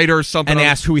about. He was a writer or something. And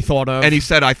asked who he thought of. And he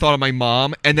said, I thought of my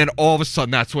mom. And then all of a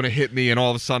sudden, that's when it hit me. And all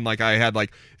of a sudden, like I had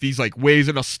like these like waves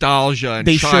of nostalgia and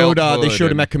childhood. They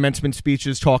showed him at commencement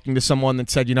speeches talking to someone that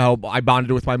said, I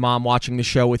bonded with my mom watching the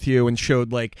show with you, and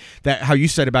showed like that how you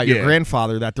said about your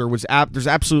grandfather that there's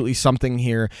absolutely something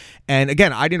here. And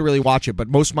again, I didn't really watch it, but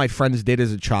most of my friends did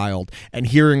as a child. And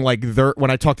hearing like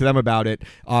when I talked to them about it,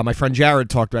 my friend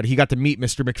Jared talked about it. He got to meet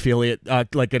Mr. McFeely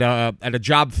at a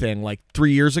job thing like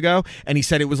 3 years ago, and he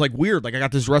said it was like weird. Like I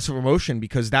got this rush of emotion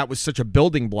because that was such a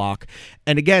building block.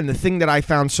 And again, the thing that I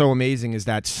found so amazing is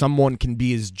that someone can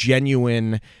be as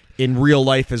genuine in real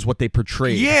life as what they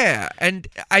portray. Yeah, and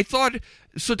I thought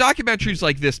so. Documentaries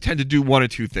like this tend to do one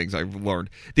of two things. I've learned: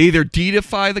 they either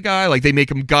deify the guy, like they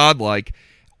make him godlike,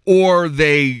 or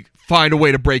they find a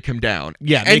way to break him down.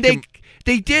 Yeah, and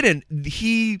they didn't.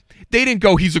 They didn't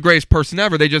go, he's the greatest person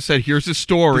ever. They just said, here's his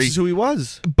story. This is who he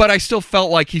was. But I still felt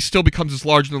like he still becomes this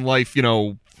larger than life,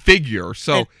 figure.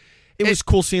 So. It was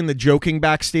cool seeing the joking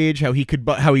backstage, how he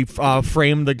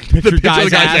framed the picture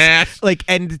guy's ass. Like,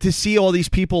 and to see all these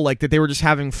people like that they were just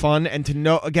having fun, and to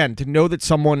know that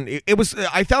someone it was.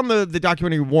 I found the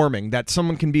documentary warming that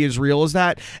someone can be as real as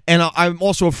that, and I'm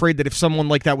also afraid that if someone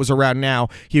like that was around now,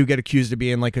 he would get accused of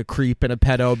being like a creep and a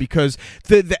pedo, because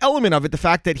the element of it, the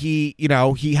fact that he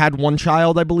had one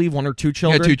child, I believe, one or two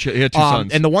children, he had two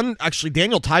sons, and the one actually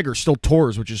Daniel Tiger still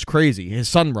tours, which is crazy. His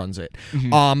son runs it,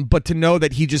 but to know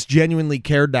that he just genuinely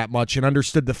cared that much and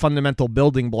understood the fundamental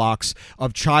building blocks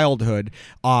of childhood,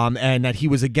 and that he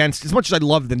was against, as much as I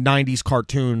love the 90s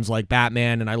cartoons like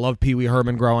Batman and I love Pee Wee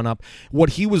Herman growing up,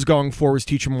 what he was going for was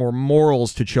teaching more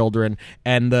morals to children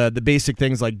and the basic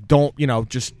things like don't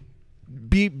just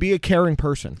be a caring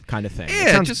person, kind of thing.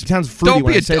 Yeah, it sounds fruity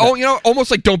when I say that.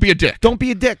 Almost like don't be a dick. Don't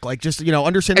be a dick. Like just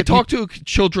understand. And talk to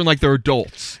children like they're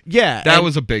adults. Yeah, that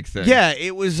was a big thing. Yeah,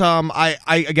 it was.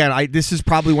 This is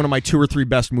probably one of my 2 or 3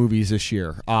 best movies this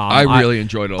year. I really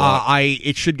enjoyed it a lot.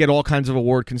 It should get all kinds of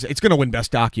awards. It's going to win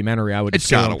Best Documentary. I would. It's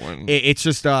got to win. It's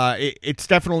just. It's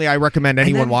definitely. I recommend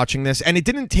anyone watching this, and it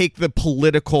didn't take the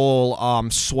political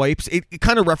swipes. It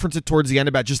kind of referenced it towards the end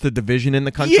about just the division in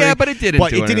the country. Yeah, but it didn't.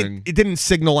 But it didn't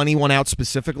signal anyone out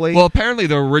specifically. Well, apparently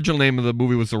the original name of the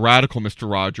movie was The Radical Mr.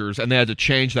 Rogers, and they had to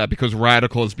change that because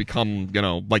radical has become,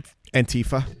 like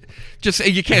Antifa. Just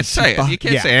you can't say it. You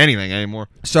can't say anything anymore.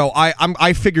 So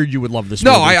I figured you would love this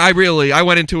movie. No, I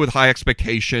went into it with high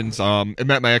expectations. It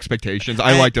met my expectations.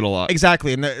 I liked it a lot.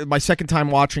 Exactly. And my second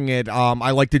time watching it,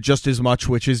 I liked it just as much,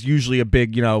 which is usually a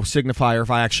big, signifier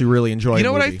if I actually really enjoy it. You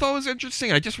know what I thought was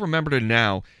interesting? I just remembered it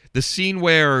now. The scene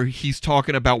where he's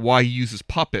talking about why he uses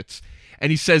puppets. And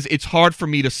he says, it's hard for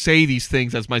me to say these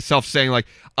things as myself, saying, like,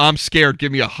 I'm scared,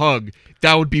 give me a hug.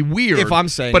 That would be weird. If I'm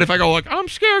saying But if I go, like, I'm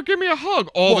scared, give me a hug,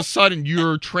 all of a sudden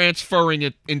you're transferring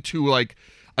it into, like,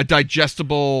 a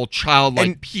digestible,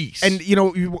 childlike piece. And,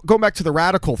 going back to the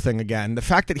radical thing again, the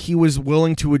fact that he was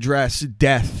willing to address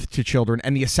death to children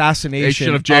and the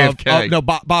assassination of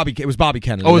JFK. Bobby. It was Bobby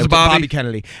Kennedy. Oh, it was Bobby? Bobby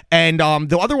Kennedy. And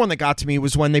the other one that got to me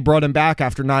was when they brought him back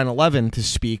after 9/11 to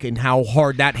speak and how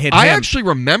hard that hit him. I actually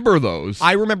remember those.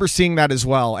 I remember seeing that as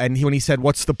well. And when he said,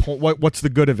 what's the point? What's the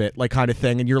good of it? Like, kind of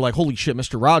thing. And you're like, holy shit,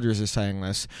 Mr. Rogers is saying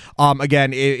this.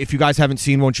 Again, if you guys haven't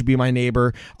seen Won't You Be My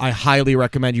Neighbor, I highly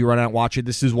recommend you run out and watch it.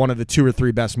 This is one of the 2 or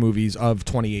 3 best movies of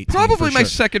 2018. Probably my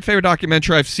second favorite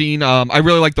documentary I've seen. I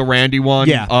really like the Randy one.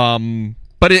 Yeah.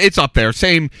 But it's up there.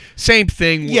 Same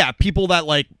thing. Yeah, people that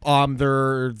like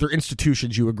their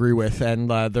institutions you agree with, and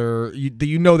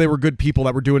they were good people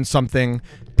that were doing something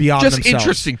beyond just themselves.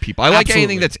 Interesting people. I like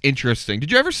anything that's interesting.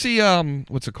 Did you ever see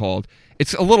what's it called?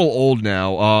 It's a little old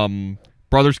now.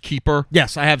 Brothers Keeper.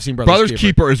 Yes, I have seen Brothers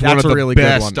Keeper is one of the really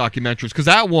best documentaries because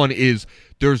that one is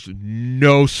there's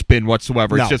no spin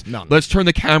whatsoever. It's just let's turn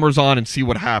the cameras on and see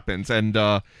what happens, and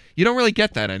you don't really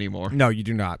get that anymore. No, you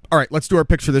do not. All right, let's do our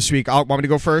picks for this week. Want me to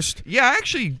go first? Yeah, I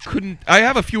actually couldn't. I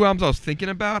have a few albums I was thinking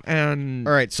about, and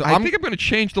all right, so I think I'm going to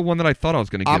change the one that I thought I was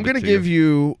going to give. I'm going to give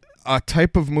you a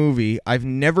type of movie I've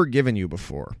never given you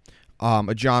before.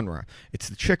 a genre. It's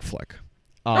the chick flick.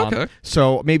 Okay.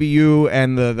 So maybe you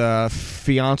and the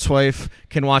fiance wife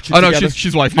can watch it together. No,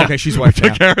 she's wife now. Okay, she's wife now.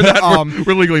 Take care of that.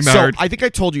 We're legally married. So I think I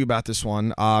told you about this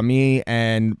one. Me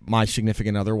and my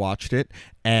significant other watched it,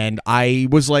 and I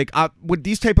was like, with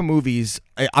these type of movies,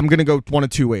 I'm going to go one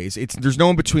of two ways. There's no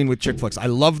in between with chick flicks. I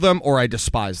love them or I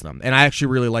despise them, and I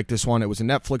actually really like this one. It was a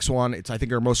Netflix one. It's, I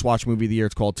think, our most watched movie of the year.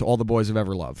 It's called To All the Boys I've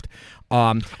Ever Loved.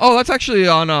 That's actually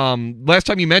on. Last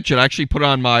time you mentioned, I actually put it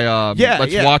on my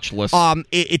watch list.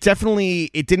 It definitely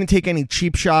didn't take any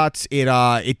cheap shots.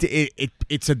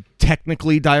 It's a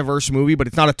technically diverse movie, but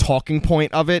it's not a talking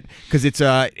point of it because it's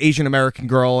a Asian American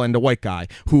girl and a white guy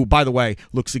who, by the way,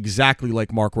 looks exactly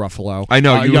like Mark Ruffalo. I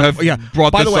know you have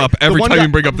brought this up every time you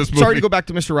bring up this movie. Sorry to go back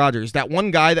to Mr. Rogers. That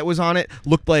one guy that was on it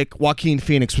looked like Joaquin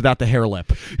Phoenix without the hair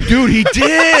lip. Dude, he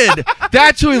did.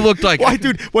 That's who he looked like. Why,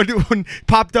 dude? When it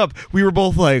popped up, we were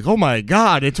both like, "Oh my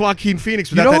god, it's Joaquin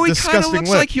Phoenix without that disgusting lip."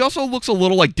 Like he also looks a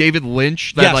little like David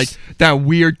Lynch. That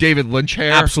weird David Lynch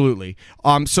hair. Absolutely.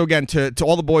 So again, to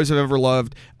all the boys I've ever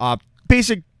loved,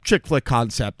 basic chick flick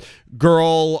concept. The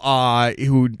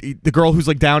girl who's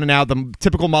like down and out, the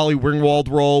typical Molly Ringwald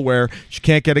role where she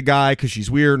can't get a guy because she's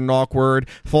weird and awkward,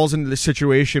 falls into this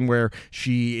situation where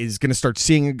she is going to start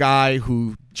seeing a guy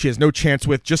who she has no chance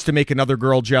with just to make another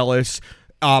girl jealous.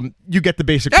 You get the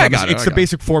basic premise. It's the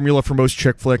basic formula for most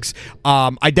chick flicks.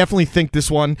 I definitely think this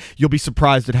one, you'll be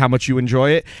surprised at how much you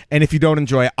enjoy it. And if you don't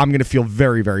enjoy it, I'm going to feel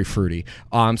very, very fruity.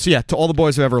 To All the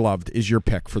Boys I've Ever Loved is your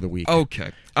pick for the week.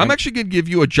 Okay. I'm actually going to give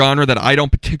you a genre that I don't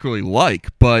particularly like,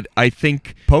 but I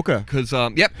think... Polka. Because,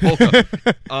 polka.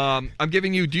 I'm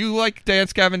giving you... Do you like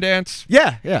Dance Gavin Dance?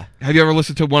 Yeah. Have you ever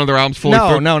listened to one of their albums fully?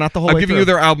 No, not the whole way I'm giving you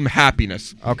their album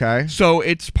Happiness. Okay. So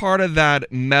it's part of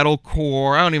that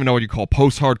metalcore, I don't even know what you call it,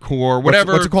 post-hardcore,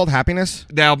 whatever. What's it called? Happiness?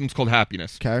 The album's called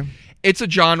Happiness. Okay. It's a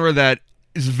genre that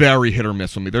is very hit or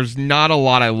miss with me. There's not a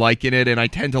lot I like in it, and I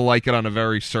tend to like it on a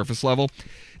very surface level.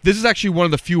 This is actually one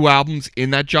of the few albums in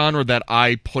that genre that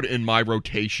I put in my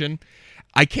rotation.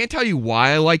 I can't tell you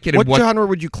why I like it. What genre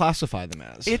would you classify them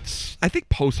as? It's, I think,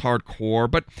 post-hardcore,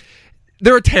 but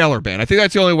they're a Taylor band. I think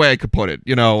that's the only way I could put it.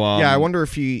 I wonder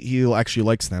if he actually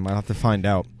likes them. I'll have to find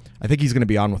out. I think he's going to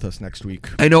be on with us next week.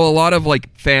 I know a lot of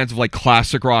fans of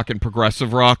classic rock and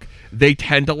progressive rock. They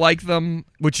tend to like them,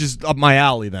 which is up my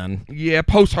alley. Then, yeah,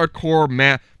 post-hardcore,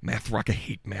 math rock. I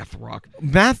hate math rock.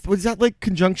 Math was that like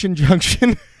Conjunction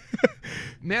Junction?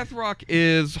 Math rock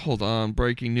is, hold on,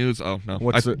 breaking news. Oh no,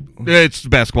 what's it? It's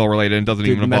basketball related and doesn't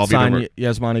even involve either.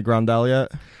 Yasmani Grandal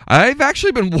yet? I've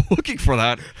actually been looking for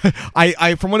that.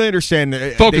 I from what I understand,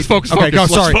 focus. Okay, go.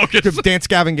 Sorry, focus. Dance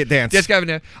Gavin get dance. Dance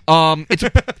Gavin.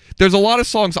 There's a lot of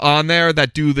songs on there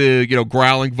that do the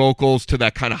growling vocals to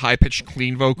that kind of high pitched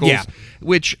clean vocals,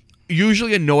 which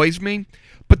usually annoys me.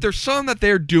 But there's some that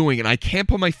they're doing, and I can't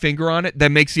put my finger on it,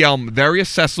 that makes the album very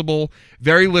accessible,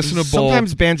 very listenable.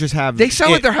 Sometimes bands just have... They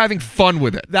sound like they're having fun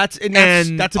with it. That's a big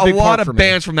part for me. A lot of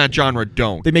bands from that genre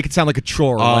don't. They make it sound like a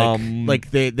chore,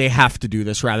 like they have to do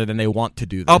this rather than they want to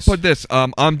do this. I'll put this.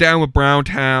 I'm Down with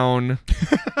Browntown,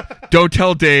 Don't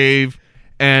Tell Dave,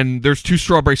 and there's 2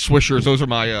 Strawberry Swishers. Those are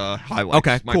my highlights.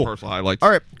 Okay, cool. My personal highlights.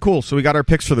 All right, cool. So we got our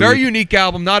picks for the very week. Unique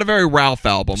album, not a very Ralph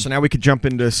album. So now we could jump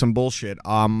into some bullshit.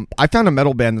 I found a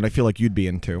metal band that I feel like you'd be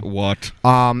into. What?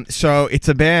 So it's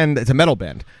a band. It's a metal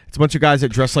band. It's a bunch of guys that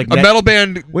dress like metal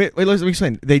band. Wait, let me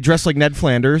explain. They dress like Ned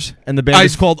Flanders, and the band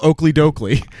is called Oakley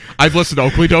Dokley. I've listened to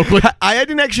Oakley Dokley. I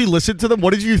didn't actually listen to them.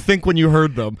 What did you think when you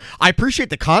heard them? I appreciate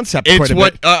the concept. It's quite a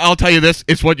what bit. I'll tell you this.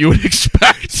 It's what you would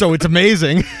expect. So it's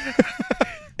amazing.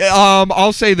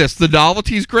 I'll say this: the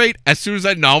novelty's great. As soon as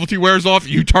that novelty wears off,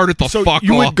 you turn it the fuck off.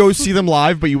 You would go see them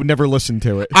live, but you would never listen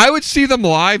to it. I would see them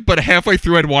live, but halfway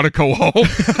through, I'd want to go home.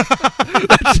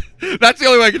 That's the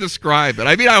only way I can describe it.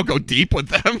 I mean, I don't go deep with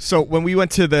them. So when we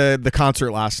went to the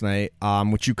concert last night,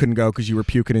 which you couldn't go because you were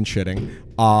puking and shitting.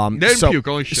 Puke,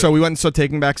 only shit. So we went and saw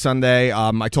Taking Back Sunday.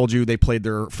 I told you they played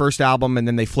their first album, and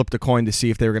then they flipped a coin to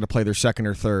see if they were going to play their second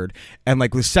or third. And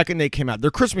the second they came out,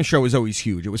 their Christmas show was always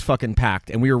huge. It was fucking packed,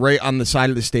 and we were right on the side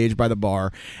of the stage by the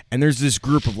bar. And there's this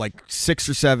group of 6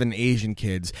 or 7 Asian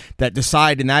kids that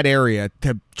decide in that area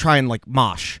to try and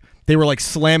mosh. They were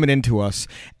slamming into us,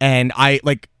 and I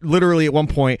literally at one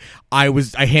point I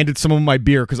handed some of them my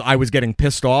beer because I was getting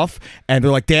pissed off, and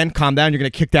they're like, "Dan, calm down. You're gonna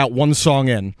kick out one song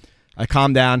in." I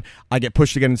calm down. I get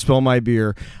pushed again and spill my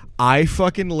beer. I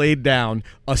fucking laid down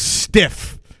a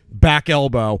stiff back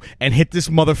elbow and hit this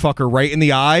motherfucker right in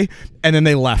the eye, and then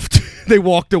they left. They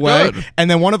walked away. Good. And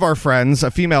then one of our friends,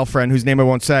 a female friend whose name I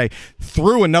won't say,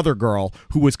 threw another girl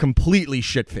who was completely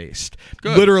shit-faced.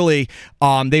 Good. Literally,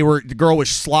 the girl was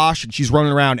sloshed and she's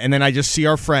running around, and then I just see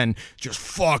our friend just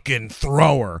fucking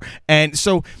throw her. And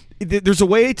so there's a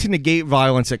way to negate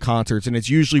violence at concerts, and it's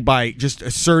usually by just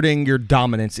asserting your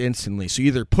dominance instantly. So you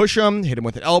either push them, hit them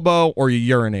with an elbow, or you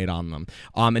urinate on them.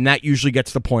 And that usually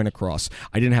gets the point across.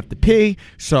 I didn't have to pee,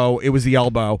 so it was the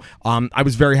elbow. I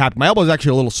was very happy. My elbow was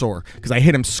actually a little sore because I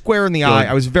hit him square in the eye.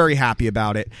 I was very happy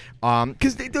about it.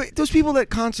 Because those people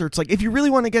at concerts, like, if you really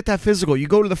want to get that physical, you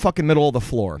go to the fucking middle of the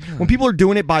floor. When people are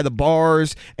doing it by the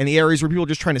bars and the areas where people are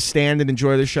just trying to stand and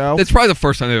enjoy the show. It's probably the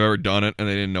first time they've ever done it, and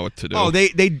they didn't know what to do. Oh,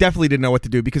 they definitely didn't know what to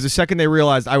do, because the second they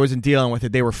realized I wasn't dealing with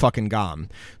it, they were fucking gone.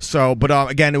 So, but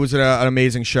again, it was an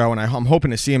amazing show, and I'm hoping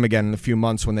to see them again in a few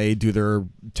months when they do their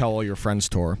Tell All Your Friends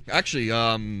tour. Actually,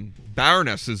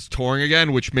 Baroness is touring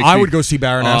again, which makes I would go see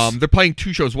Baroness. They're playing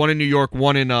 2 shows, one in New York,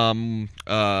 one in the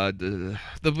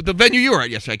venue you were at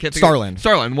yesterday. I can't think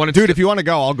Starland. One in Dude, if you want to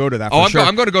go, I'll go to that. I'm sure.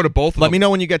 I'm going to go to both of them. Let me know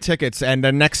when you get tickets, and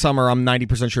next summer I'm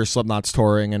 90% sure Slipknot's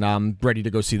touring, and I'm ready to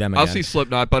go see them again. I'll see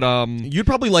Slipknot, but you'd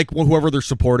probably like whoever their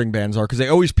supporting bands are, because they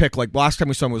always pick, like, last time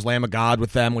we saw them was Lamb of God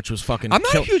with them, which was fucking I'm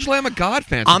not a huge Lamb of God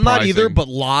fan. I'm not either, but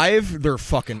live, they're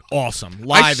fucking awesome.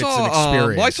 Live, it's an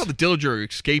experience. I saw the Dillinger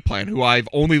Escape Plan, who I've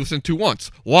only listened to once,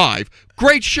 live.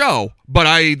 Great show, but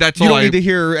that's all. You don't need to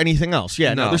hear anything else.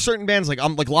 Yeah, no. There's certain bands, like,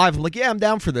 I'm like live, I'm like, yeah, I'm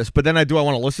down for this, but then I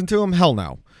want to listen to them? Hell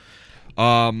no.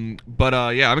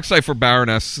 Yeah, I'm excited for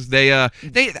Baroness. They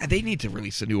need to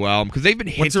release a new album, because they've been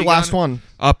hinting. What's their last one?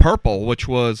 Purple, which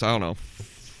was, I don't know,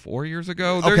 4 years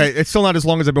ago. Okay, it's still not as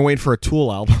long as I've been waiting for a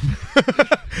Tool album.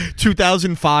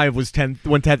 2005 was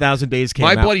when 10,000 Days came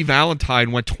out. My Bloody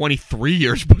Valentine went 23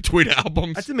 years between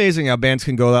albums. That's amazing how bands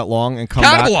can go that long and come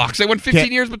Cannibal back. Ox, they went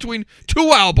 15 years between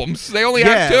 2 albums. They only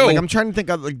had 2. Like, I'm trying to think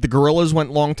of, like, the Gorillaz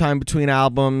went long time between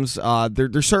albums.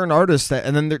 There's certain artists that,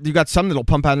 and then you got some that'll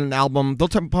pump out an album. They'll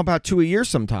pump out 2 a year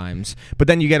sometimes, but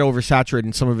then you get oversaturated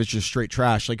and some of it's just straight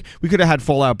trash. Like, we could have had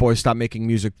Fall Out Boy stop making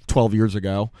music 12 years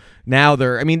ago. Now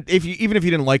even if you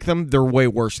didn't like them, they're way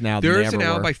worse now than they ever were. There's an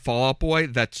album by Fall Out Boy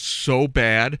that's so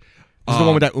bad. Is the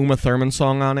one with that Uma Thurman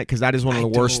song on it? Because that is one of the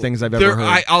worst things I've ever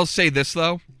heard. I'll say this,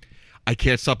 though. I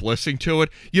can't stop listening to it.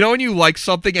 You know when you like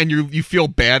something and you feel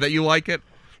bad that you like it?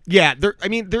 Yeah,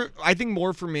 I think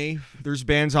more for me, there's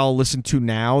bands I'll listen to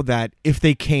now that if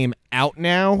they came out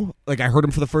now, like I heard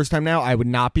them for the first time now, I would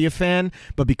not be a fan.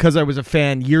 But because I was a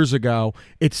fan years ago,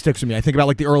 it sticks with me. I think about,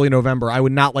 like, the early November. I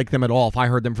would not like them at all if I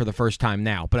heard them for the first time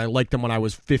now. But I liked them when I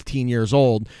was 15 years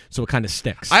old, so it kind of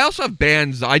sticks. I also have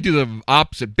bands, I do the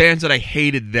opposite. Bands that I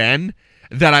hated then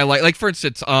that I like. Like, for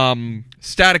instance,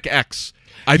 Static X.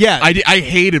 I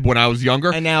hated when I was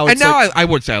younger, and now I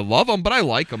would say I love them, but I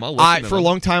like them. I'll listen to for them. a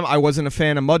long time, I wasn't a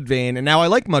fan of Mudvayne, and now I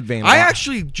like Mudvayne. I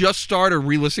actually just started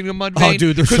re-listening to Mudvayne. Oh,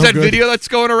 dude, they're so good. Because that good. video that's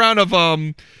going around of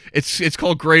it's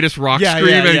called Greatest Rock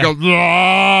Scream, and it goes,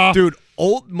 "Aah." Dude,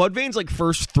 old Mudvayne's like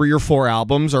first 3 or 4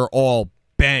 albums are all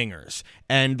bangers,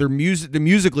 and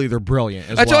musically they're brilliant.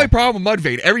 That's the only problem with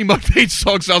Mudvayne. Every Mudvayne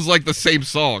song sounds like the same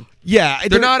song. Yeah,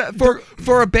 they're not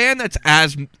for a band that's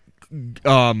as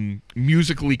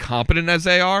musically competent as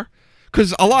they are,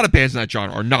 because a lot of bands in that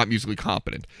genre are not musically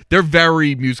competent. They're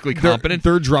very musically competent.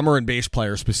 Their drummer and bass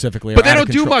player specifically, but they don't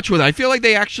do much with it. I feel like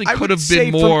they actually could have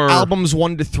been more. From albums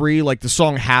 1 to 3, like the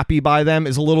song "Happy" by them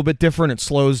is a little bit different. It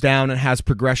slows down and has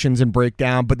progressions and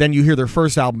breakdown. But then you hear their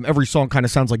first album, every song kind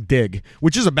of sounds like "Dig,"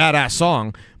 which is a badass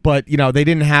song. But they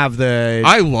didn't have the.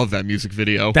 I love that music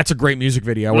video. That's a great music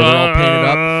video where they're all painted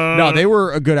up. No, they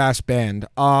were a good ass band.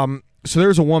 So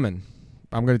there's a woman.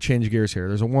 I'm going to change gears here.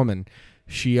 There's a woman.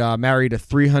 She married a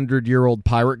 300-year-old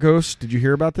pirate ghost. Did you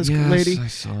hear about this lady?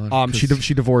 Yes, I saw it.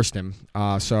 She divorced him.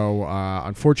 So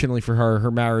unfortunately for her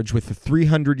marriage with a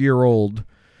 300-year-old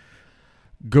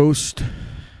ghost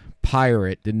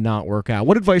pirate did not work out.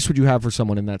 What advice would you have for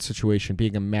someone in that situation,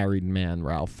 being a married man,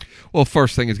 Ralph? Well,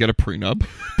 first thing is get a prenup.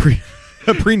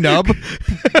 A prenup?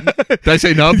 Did I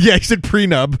say nub? Yeah, I said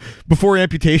prenup. Before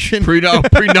amputation?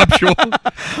 Prenuptial.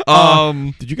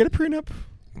 Did you get a prenup?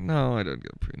 No, I didn't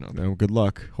get a prenup. No, good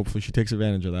luck. Hopefully she takes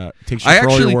advantage of that. Takes you for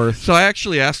all your worth. So I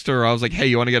actually asked her, I was like, hey,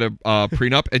 you want to get a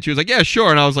prenup? And she was like, yeah, sure.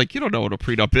 And I was like, you don't know what a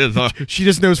prenup is, huh? She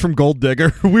just knows from Gold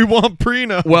Digger. We want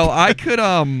prenup. Well, I could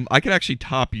actually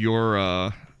top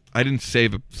your I didn't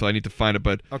save it, so I need to find it,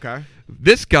 but okay.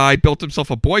 This guy built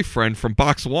himself a boyfriend from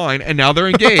Box Wine, and now they're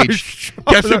engaged.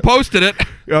 Guess who posted it?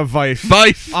 Vice.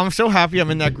 Vice. I'm so happy I'm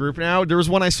in that group now. There was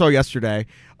one I saw yesterday.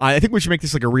 I think we should make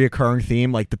this like a reoccurring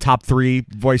theme, like the top 3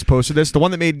 Vice posted this. The one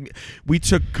that made we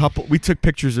took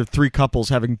pictures of 3 couples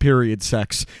having period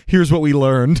sex. Here's what we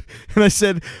learned, and I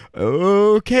said,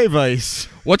 "Okay, Vice.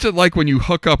 What's it like when you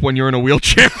hook up when you're in a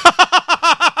wheelchair?"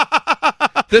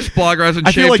 This blogger hasn't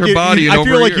I feel shaved like her body in I over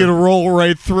feel a like year. you'd roll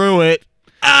right through it.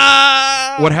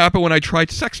 What happened when I tried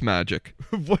sex magic?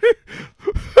 What?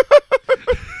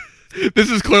 This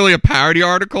is clearly a parody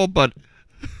article, but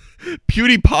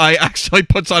PewDiePie actually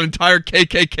puts on entire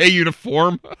KKK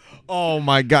uniform. Oh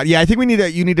my god! Yeah, I think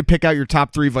you need to pick out your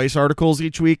top 3 Vice articles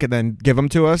each week and then give them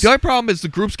to us. The only problem is the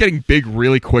group's getting big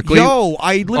really quickly. Yo,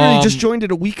 I literally just joined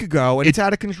it a week ago, and it's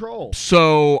out of control.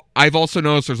 So I've also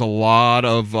noticed there's a lot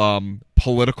of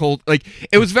political, like,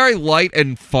 it was very light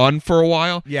and fun for a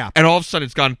while. Yeah. And all of a sudden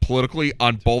it's gone politically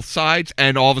on both sides,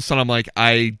 and all of a sudden I'm like,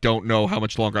 I don't know how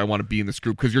much longer I want to be in this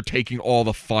group because you're taking all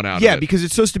the fun out of it. Yeah, because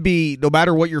it's supposed to be, no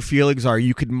matter what your feelings are,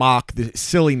 you could mock the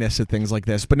silliness of things like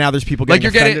this. But now there's people getting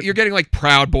offended. You're getting like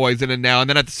Proud Boys in it now, and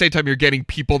then at the same time you're getting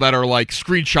people that are like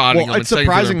screenshotting them. Well, it's and saying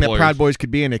to their surprising that employers. Proud Boys could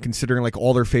be in it, considering like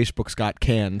all their Facebooks got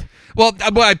canned. Well,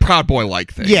 I Proud Boy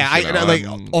like things. Yeah, you know, like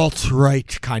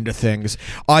alt-right kind of things.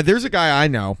 There's a guy I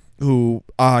know who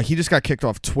he just got kicked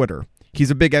off Twitter.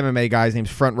 He's a big MMA guy. His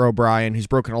name's Front Row Brian. He's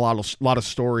broken a lot of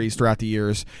stories throughout the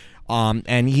years.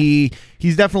 And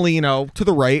he's definitely, to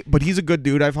the right, but he's a good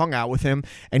dude. I've hung out with him,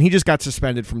 and he just got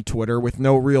suspended from Twitter with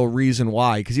no real reason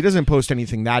why, because he doesn't post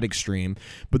anything that extreme.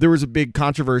 But there was a big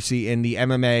controversy in the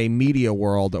MMA media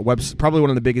world. Probably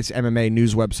one of the biggest MMA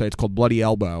news websites called Bloody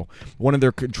Elbow. One of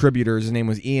their contributors, his name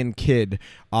was Ian Kidd.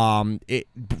 Front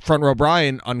Row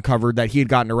Brian uncovered that he had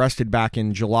gotten arrested back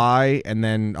in July and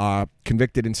then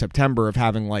convicted in September of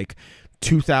having like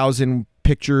 2,000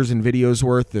 pictures and videos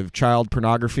worth of child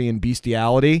pornography and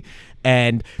bestiality.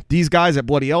 And these guys at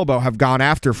Bloody Elbow have gone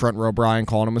after Front Row Brian,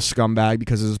 calling him a scumbag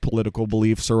because of his political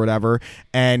beliefs or whatever.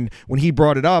 And when he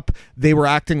brought it up, they were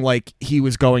acting like he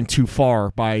was going too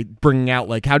far by bringing out,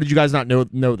 like, how did you guys not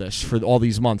know this for all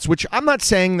these months? Which I'm not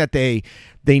saying that they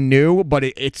knew, but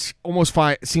it's almost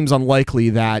seems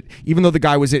unlikely that even though the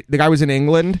guy was in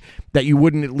England, that you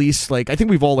wouldn't at least, like, I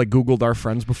think we've all like Googled our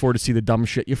friends before to see the dumb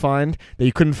shit you find that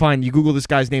you couldn't find. You Google this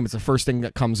guy's name, it's the first thing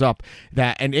that comes up.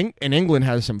 That and England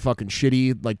has some fucking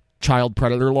shitty like child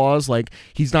predator laws. Like,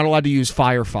 he's not allowed to use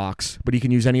Firefox, but he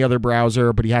can use any other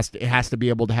browser. But it has to be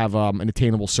able to have an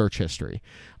attainable search history.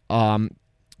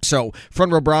 So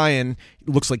Front Row Brian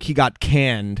looks like he got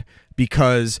canned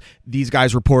because these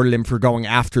guys reported him for going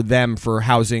after them for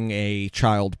housing a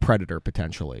child predator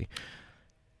potentially.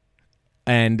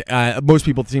 And most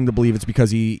people seem to believe it's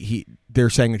because they're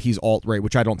saying that he's alt-right,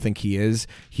 which I don't think he is.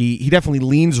 He definitely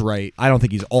leans right. I don't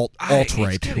think he's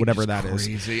alt-right, whatever that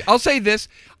crazy. is. I'll say this.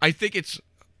 I think it's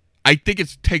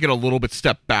taken a little bit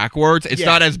step backwards. It's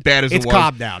not as bad as it was. It's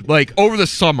calmed down. Like, over the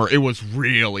summer, it was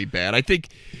really bad. I think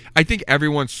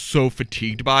everyone's so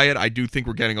fatigued by it. I do think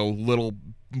we're getting a little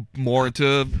more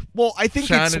into I think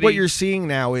sanity. it's what you're seeing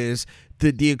now is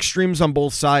the extremes on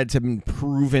both sides have been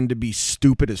proven to be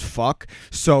stupid as fuck.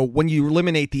 So when you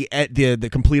eliminate the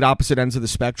complete opposite ends of the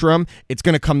spectrum, it's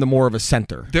going to come to more of a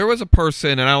center. There was a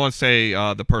person, and I don't want to say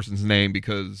the person's name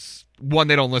because, one,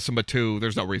 they don't listen, but two,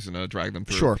 there's no reason to drag them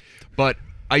through. Sure. But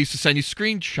I used to send you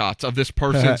screenshots of this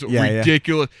person's Yeah.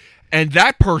 ridiculous... And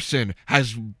that person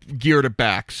has geared it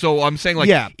back. So I'm saying,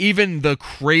 like, even the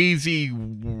crazy...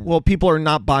 Well, people are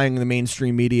not buying the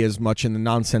mainstream media as much in the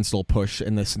nonsense they'll push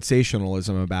and the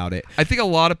sensationalism about it. I think a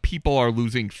lot of people are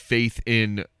losing faith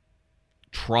in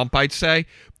Trump, I'd say.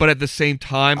 But at the same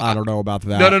time... I don't know about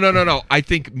that. No. I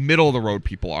think middle-of-the-road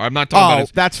people are. I'm not talking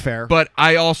about... that's fair. But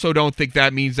I also don't think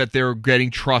that means that they're getting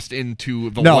trust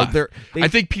into the left. I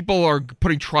think people are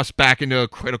putting trust back into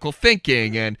critical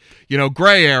thinking and,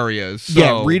 gray areas. So.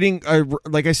 Yeah, reading,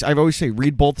 like I always say,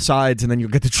 read both sides and then you'll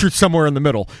get the truth somewhere in the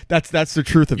middle. That's the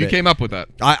truth of it. You came up with that.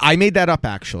 I made that up,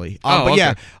 actually. But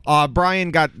okay. Yeah, Brian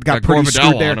got pretty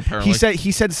screwed there. Apparently.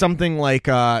 He said something like,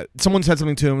 someone said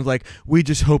something to him like, we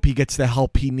just hope he gets the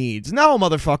help he needs. No,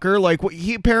 motherfucker. Like,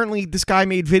 this guy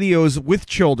made videos with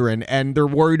children and they're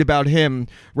worried about him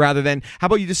rather than, how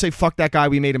about you just say, fuck that guy,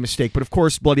 we made a mistake. But of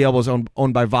course, Bloody Elbow is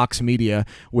owned by Vox Media,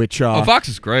 which... Vox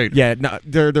is great. Yeah, no,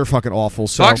 they're fucking awful.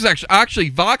 So. Vox is actually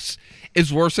Vox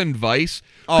is worse than Vice.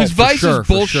 Because Vice is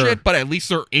bullshit, but at least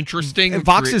they're interesting. And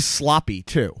Vox is sloppy,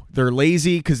 too. They're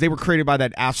lazy because they were created by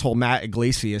that asshole Matt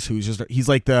Iglesias, he's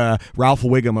like the Ralph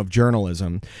Wiggum of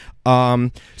journalism.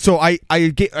 So I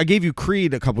gave you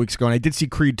Creed a couple weeks ago, and I did see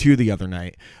Creed 2 the other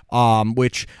night,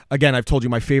 which, again, I've told you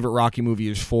my favorite Rocky movie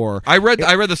is 4. I read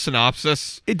the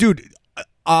synopsis. Dude,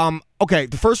 Okay,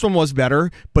 the first one was better,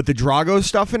 but the Drago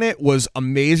stuff in it was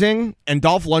amazing. And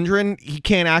Dolph Lundgren, he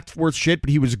can't act worth shit,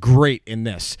 but he was great in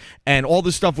this. And all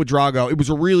the stuff with Drago, it was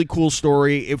a really cool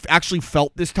story. It actually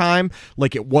felt this time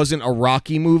like it wasn't a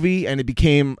Rocky movie, and it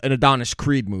became an Adonis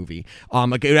Creed movie.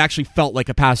 Like it actually felt like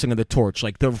a passing of the torch.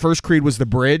 Like the first Creed was the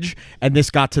bridge, and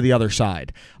this got to the other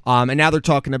side. And now they're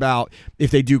talking about if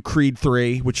they do Creed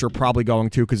 3, which they're probably going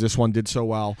to because this one did so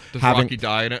well. Does Rocky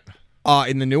die in it?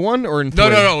 In the new one or in 3?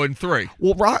 No, in 3.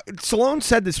 Well, Stallone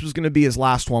said this was going to be his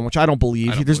last one, which I don't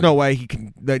believe. There's no way he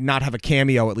can not have a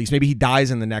cameo at least. Maybe he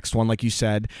dies in the next one, like you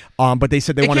said. But they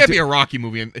said they want to. It can't be a Rocky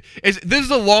movie. This is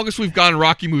the longest we've gotten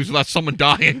Rocky movies without someone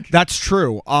dying. That's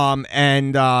true.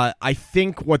 And I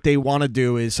think what they want to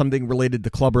do is something related to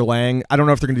Clubber Lang. I don't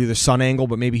know if they're going to do the son angle,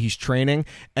 but maybe he's training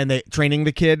training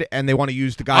the kid, and they want to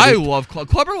use the guy. I love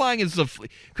Clubber Lang because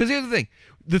here's the thing.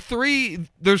 There's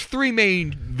 3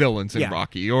 main villains in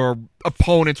Rocky, or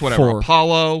opponents, whatever. 4.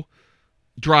 Apollo,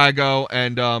 Drago,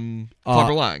 and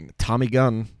Clubber Lang. Tommy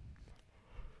Gunn.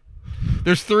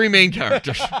 There's 3 main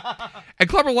characters. And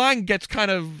Clubber Lang gets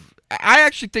kind of... I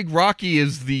actually think Rocky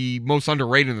is the most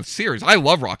underrated in the series. I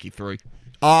love Rocky 3.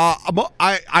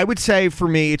 I would say for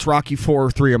me it's Rocky 4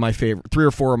 or 3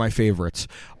 or 4 of my favorites.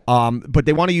 But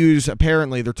they want to use,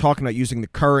 apparently, they're talking about using the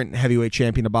current heavyweight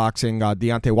champion of boxing,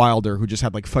 Deontay Wilder, who just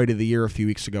had like Fight of the Year a few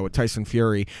weeks ago with Tyson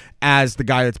Fury, as the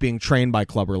guy that's being trained by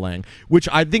Clubber Lang, which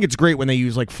I think it's great when they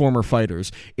use like former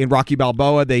fighters. In Rocky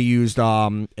Balboa, they used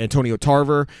Antonio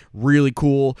Tarver, really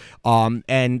cool.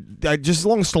 And just as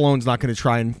long as Stallone's not going to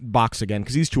try and box again,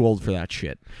 because he's too old for that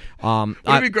shit. Would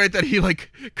it be great that he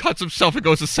like cuts himself and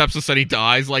goes to sepsis and he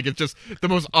dies? Like it's just the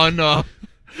most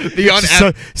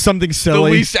something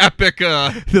silly, the least epic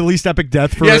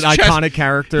death for an iconic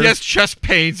character. He has chest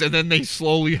pains, and then they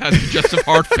slowly have congestive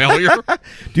heart failure. Do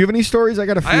you have any stories? I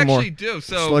got a few more. I actually do.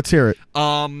 So let's hear it.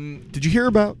 Did you hear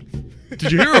about?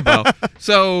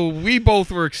 So we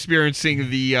both were experiencing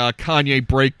the Kanye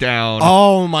breakdown.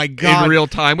 Oh my god! In real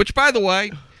time, which, by the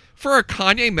way, for a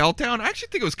Kanye meltdown, I actually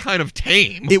think it was kind of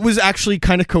tame. It was actually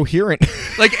kind of coherent.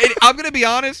 I'm going to be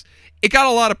honest. It got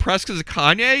a lot of press because of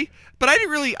Kanye. But I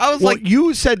didn't really. I was like,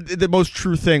 you said the most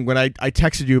true thing when I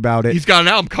texted you about it. He's got an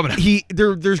album coming out.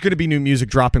 There's going to be new music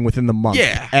dropping within the month.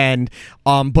 Yeah. And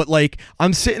but like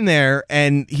I'm sitting there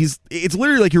and it's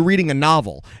literally like you're reading a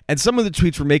novel. And some of the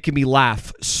tweets were making me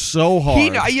laugh so hard.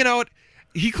 You know what?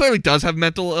 He clearly does have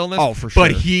mental illness. Oh, for sure.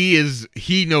 But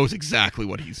he knows exactly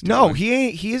what he's doing. No,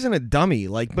 he isn't a dummy.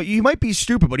 Like, but you might be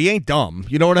stupid, but he ain't dumb.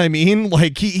 You know what I mean?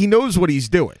 Like he knows what he's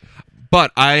doing.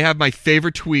 But I have my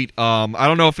favorite tweet. I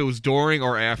don't know if it was during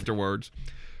or afterwards.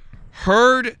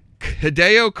 Heard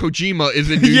Hideo Kojima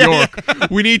is in New York.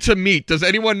 We need to meet. Does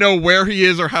anyone know where he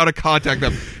is or how to contact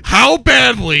them? How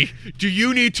badly do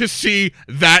you need to see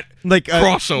that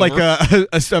crossover?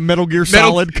 Like a Metal Gear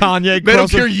Solid Kanye Metal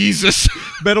crossover. Gear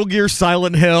Yeezus. Metal Gear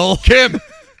Silent Hill. Kim!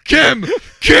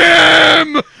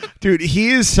 Dude,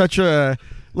 he is such a...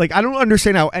 Like, I don't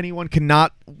understand how anyone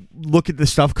cannot look at the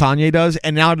stuff Kanye does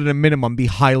and not at a minimum be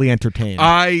highly entertained.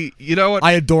 You know what?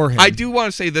 I adore him. I do want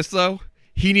to say this, though.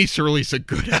 He needs to release a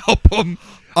good album.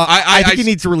 I think he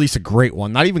needs to release a great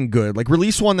one. Not even good. Like,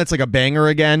 release one that's like a banger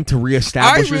again to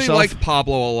reestablish yourself. I really liked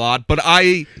Pablo a lot, but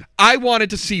I wanted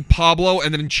to see Pablo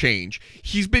and then change.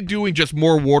 He's been doing just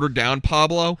more watered down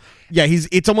Pablo. Yeah,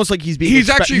 it's almost like he's being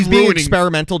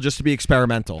experimental just to be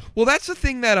experimental. Well, that's the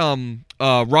thing that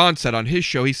Ron said on his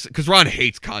show. Because Ron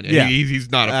hates Kanye. Yeah.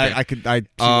 He's not a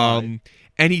fan.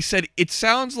 And he said it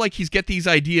sounds like he's get these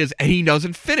ideas and he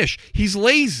doesn't finish. He's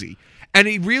lazy. And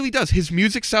he really does. His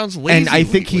music sounds lazy. And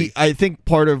I think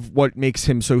part of what makes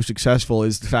him so successful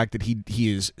is the fact that he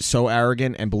is so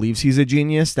arrogant and believes he's a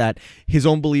genius that his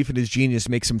own belief in his genius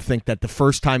makes him think that the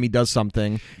first time he does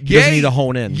something, he doesn't need to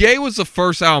hone in. Ye was the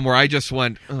first album where I just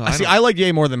went. I like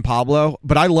Ye more than Pablo,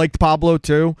 but I liked Pablo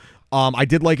too. I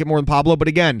did like it more than Pablo, but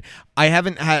again, I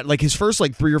haven't had like his first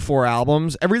like 3 or 4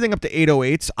 albums. Everything up to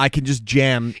 808s, I can just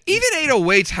jam. Even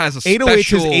 808s has a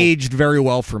 808s has aged very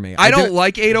well for me. I don't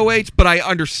like 808s, but I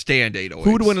understand 808s.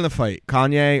 Who would win in the fight,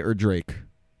 Kanye or Drake?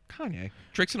 Kanye.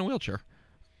 Drake's in a wheelchair.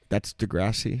 That's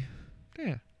Degrassi.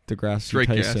 Yeah, Degrassi, Drake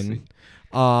Tyson.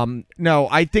 No,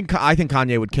 I think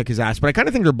Kanye would kick his ass, but I kind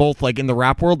of think they're both like in the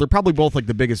rap world. They're probably both like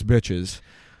the biggest bitches.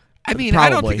 I mean, probably. I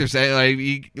don't think there's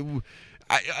like.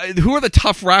 Who are the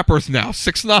tough rappers now?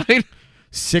 6ix9ine?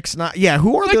 6ix9ine. Yeah,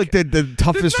 who are the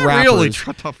toughest rappers?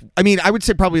 Really tough. I mean, I would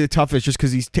say probably the toughest just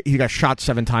because he got shot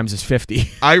 7 times as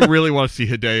 50. I really want to see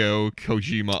Hideo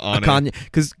Kojima on it.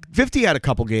 Because 50 had a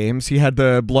couple games. He had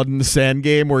the Blood in the Sand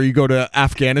game where you go to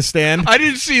Afghanistan. I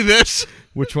didn't see this.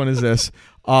 Which one is this?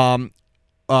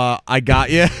 I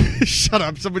got you. Shut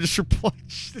up. Someone just replied.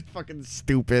 Fucking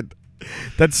stupid.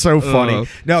 That's so funny.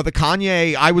 No, the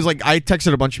Kanye, I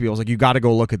texted a bunch of people. I was like, you got to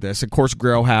go look at this. Of course,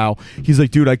 Grill How. He's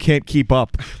like, dude, I can't keep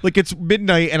up. Like, it's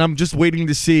midnight, and I'm just waiting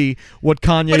to see what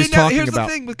Kanye is talking here's about.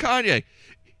 The thing with Kanye.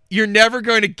 You're never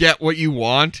going to get what you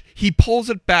want. He pulls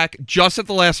it back just at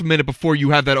the last minute before you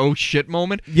have that oh shit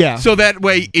moment. Yeah. So that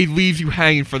way it leaves you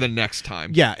hanging for the next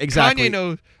time. Yeah, exactly. Kanye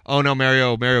knows. Oh no,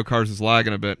 Mario Kart is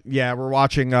lagging a bit. Yeah, we're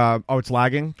watching. It's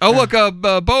lagging. Oh look,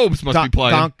 Bobes must be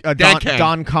playing.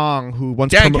 Don Kong, who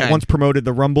once promoted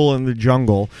the Rumble in the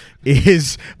Jungle,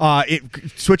 is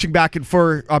switching back and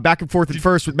forth at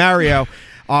first with Mario.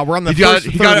 We're on the first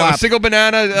he got lap. A single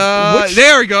banana.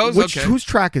 There he goes. Whose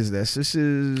track is this? This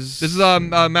is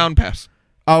Mountain Pass.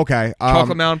 Oh, okay.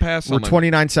 Chocolate Mountain Pass. We're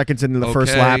 29 seconds into the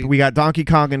first lap. We got Donkey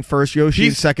Kong in first, Yoshi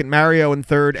in second, Mario in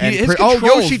third, and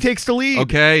Yoshi takes the lead.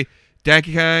 Okay.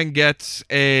 Donkey Kong gets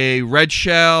a red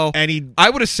shell, and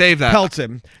I would have saved that. Pelts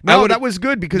him. No, that was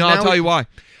good because I'll tell you why.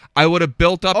 I would have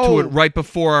built up to it right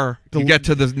before you get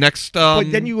to the next.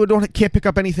 But then you can't pick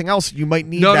up anything else. You might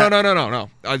need. No.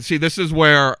 See, this is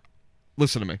where.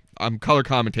 Listen to me. I'm color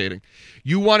commentating.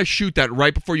 You want to shoot that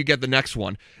right before you get the next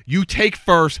one. You take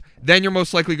first, then you're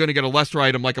most likely going to get a lesser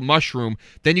item like a mushroom.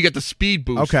 Then you get the speed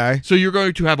boost. Okay. So you're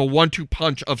going to have a 1-2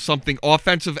 punch of something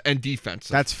offensive and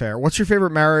defensive. That's fair. What's your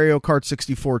favorite Mario Kart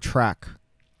 64 track?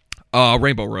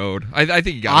 Rainbow Road. I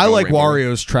think you got. I like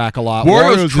Wario's track a lot.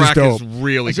 Wario's track is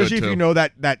really especially good too. If you know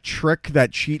that trick,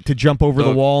 that cheat to jump over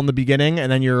the wall in the beginning,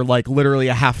 and then you're like literally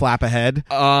a half lap ahead.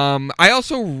 I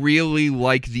also really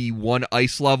like the one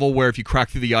ice level where if you crack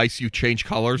through the ice, you change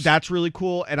colors. That's really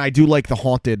cool, and I do like the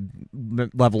haunted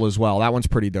level as well. That one's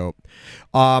pretty dope.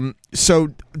 So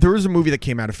there was a movie that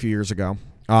came out a few years ago.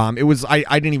 It was I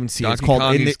didn't even see it. It's called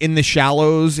In the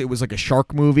Shallows. It was like a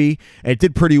shark movie. And it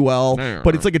did pretty well,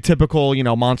 but it's like a typical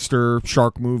monster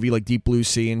shark movie, like Deep Blue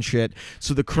Sea and shit.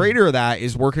 So the creator of that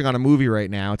is working on a movie right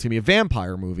now. It's gonna be a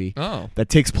vampire movie that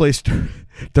takes place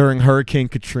during Hurricane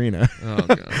Katrina. Oh,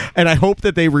 God. And I hope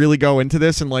that they really go into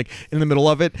this and like in the middle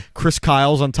of it, Chris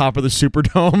Kyle's on top of the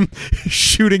Superdome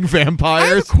shooting vampires.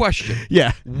 I have a question.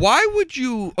 Yeah. Why would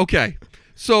you? Okay,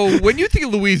 so when you think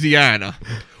of Louisiana.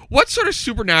 What sort of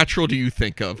supernatural do you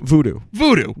think of? Voodoo.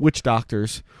 Witch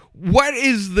doctors. What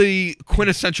is the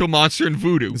quintessential monster in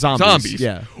voodoo? Zombies.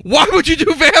 Yeah. Why would you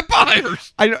do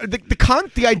vampires? I know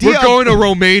the idea. We're going to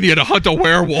Romania to hunt a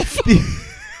werewolf.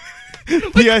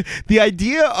 The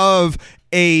idea of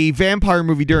a vampire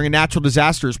movie during a natural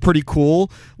disaster is pretty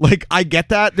cool. Like, I get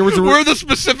that. We're in the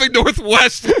Pacific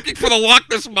Northwest looking for the Loch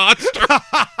Ness Monster.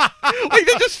 Like,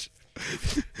 they just...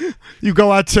 You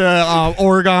go out to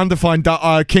Oregon to find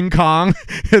King Kong.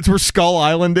 That's where Skull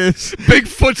Island is.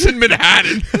 Bigfoot's in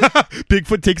Manhattan.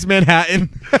 Bigfoot takes Manhattan.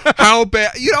 How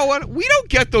bad? You know what? We don't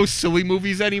get those silly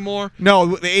movies anymore. No,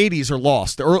 the 80s are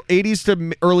lost. The 80s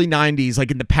to early 90s,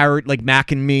 like in the parrot, like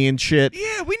Mac and Me and shit.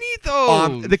 Yeah, we need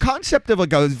those. The concept of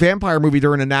like a vampire movie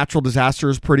during a natural disaster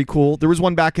is pretty cool. There was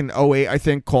one back in 2008, I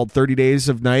think, called 30 Days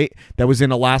of Night that was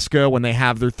in Alaska when they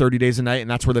have their 30 Days of Night, and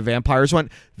that's where the vampires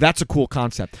went. That's a cool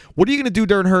concept. What are you going to do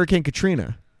during Hurricane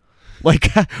Katrina? Like,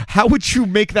 how would you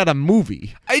make that a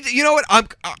movie? You know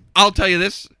what? I'll tell you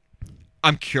this.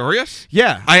 I'm curious.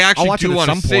 Yeah. I actually do want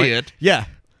to see it. Yeah.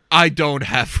 I don't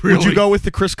have really. Would you go with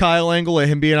the Chris Kyle angle of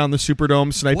him being on the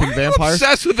Superdome sniping vampires? Why are you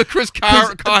obsessed with the Chris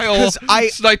Kyle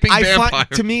sniping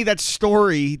vampires? To me, that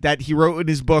story that he wrote in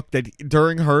his book that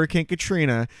during Hurricane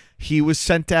Katrina, he was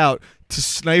sent out to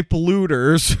snipe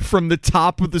looters from the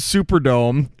top of the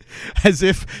Superdome as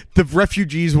if the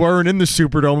refugees weren't in the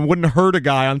Superdome and wouldn't hurt a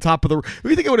guy on top of the... Do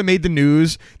you think it would have made the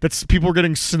news that people were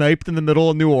getting sniped in the middle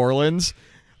of New Orleans?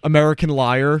 American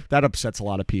liar. That upsets a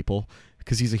lot of people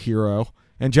because he's a hero.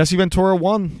 And Jesse Ventura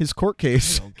won his court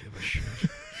case. I don't give a shit.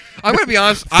 I'm going to be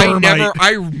honest.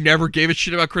 I never gave a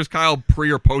shit about Chris Kyle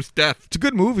pre or post death. It's a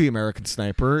good movie, American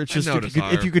Sniper. It's just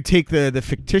if you could take the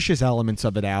fictitious elements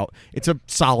of it out, it's a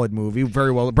solid movie.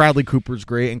 Very well. Bradley Cooper's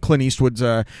great, and Clint Eastwood's.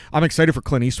 I'm excited for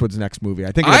Clint Eastwood's next movie.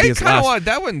 I think it'll be his last. Want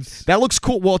that one's. That looks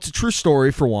cool. Well, it's a true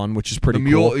story for one, which is pretty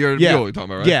cool. Mule you're talking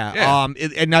about, right? Yeah.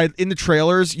 And in the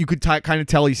trailers, you could kind of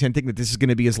tell he's hinting that this is going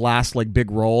to be his last like big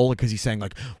role because he's saying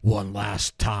like one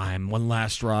last time, one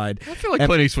last ride. I feel like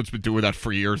Clint Eastwood's been doing that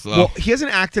for years, though. Well, he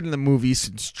hasn't acted in the movie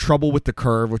since Trouble with the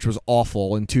Curve, which was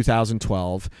awful in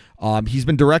 2012. He's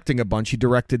been directing a bunch. He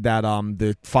directed that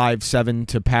the 5-7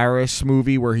 to Paris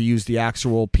movie where he used the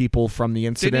actual people from the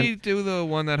incident. Did he do the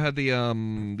one that had the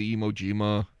Iwo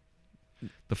Jima?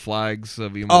 The Flags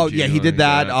of Iwo Jima. Oh yeah, he did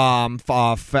that.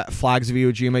 Flags of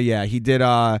Iwo Jima. Yeah, he did.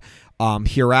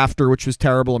 Hereafter, which was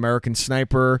terrible, American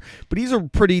Sniper, but he's a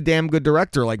pretty damn good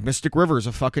director. Like Mystic River is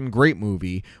a fucking great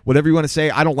movie. Whatever you want to say,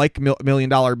 I don't like $1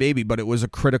 Million Baby, but it was a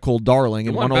critical darling.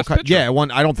 It won Best Picture. Yeah, it won.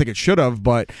 I don't think it should have,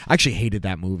 but I actually hated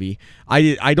that movie.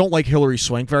 I don't like Hilary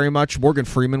Swank very much. Morgan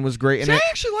Freeman was great in it. I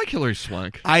actually like Hilary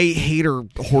Swank. I hate her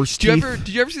horse teeth. Did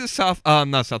you ever see the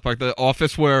not South Park, The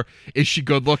Office, where is she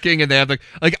good looking and they have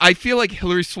like I feel like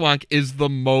Hilary Swank is the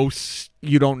most.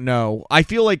 You don't know. I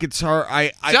feel like it's her.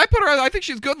 I put her. I think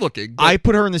she's good looking. I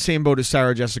put her in the same boat as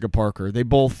Sarah Jessica Parker. They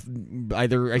both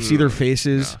either I see their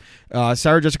faces. Yeah.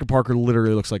 Sarah Jessica Parker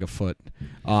literally looks like a foot.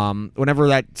 Whenever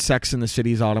that Sex in the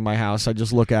City's out of my house, I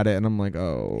just look at it and I'm like,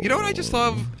 oh. You know what I just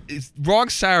love? It's wrong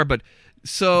Sarah, but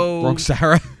so wrong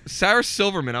Sarah. Sarah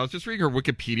Silverman. I was just reading her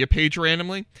Wikipedia page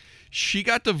randomly. She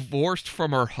got divorced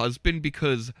from her husband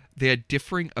because they had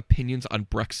differing opinions on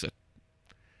Brexit.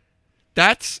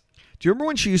 Do you remember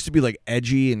when she used to be like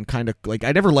edgy and kind of like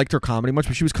I never liked her comedy much,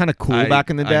 but she was kind of cool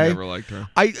back in the day. I never liked her.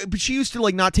 But she used to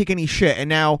like not take any shit, and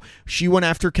now she went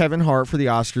after Kevin Hart for the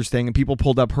Oscars thing, and people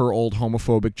pulled up her old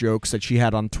homophobic jokes that she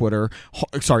had on Twitter.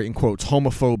 Sorry, in quotes,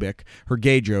 homophobic, her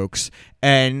gay jokes,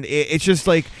 and it's just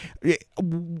like,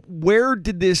 where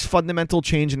did this fundamental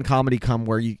change in comedy come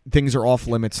where things are off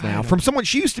limits now? From someone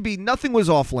she used to be, nothing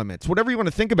was off limits. Whatever you want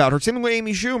to think about her, same with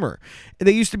Amy Schumer.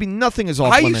 They used to be nothing is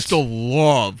off limits. I used to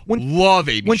love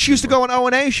Amy when Schumer. she used to go on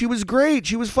O&A, she was great.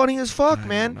 She was funny as fuck,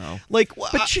 man. Like,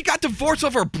 but she got divorced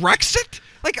over Brexit.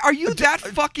 Like, are you that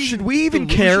fucking? Should we even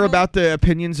delusional? care about the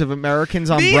opinions of Americans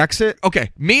on Brexit?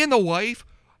 Okay, me and the wife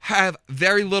have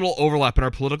very little overlap in our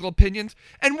political opinions,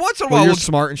 and once in a while, you're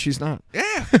smart and she's not.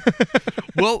 Yeah.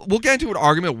 Well, we'll get into an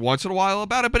argument once in a while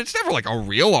about it, but it's never like a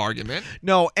real argument.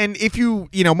 No, and if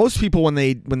most people when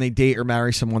they date or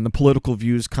marry someone, the political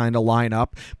views kind of line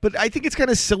up. But I think it's kind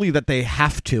of silly that they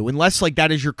have to, unless like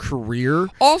that is your career.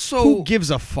 Also, who gives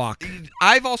a fuck?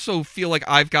 I've also feel like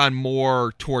I've gone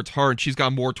more towards her, and she's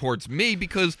gone more towards me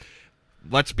because.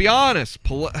 Let's be honest.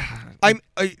 I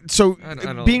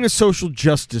don't being a social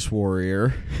justice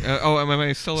warrior. Am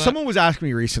I still? Someone was asking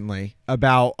me recently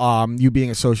about you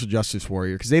being a social justice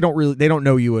warrior because they don't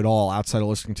know you at all outside of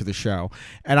listening to the show.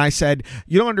 And I said,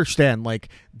 you don't understand. Like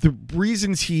the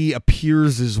reasons he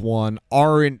appears as one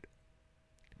aren't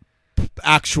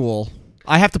actual.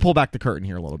 I have to pull back the curtain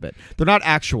here a little bit. They're not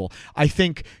actual. I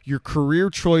think your career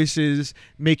choices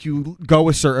make you go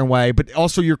a certain way, but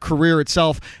also your career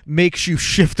itself makes you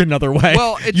shift another way.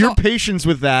 Well, your patience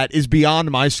with that is beyond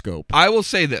my scope. I will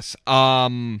say this.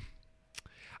 I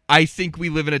think we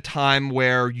live in a time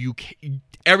where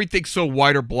everything's so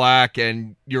white or black,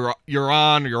 and you're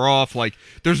on or you're off. Like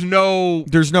there's no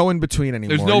in between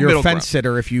anymore. There's no you're middle a fence ground.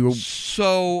 sitter if you.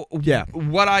 So yeah,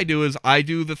 what I do is I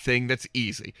do the thing that's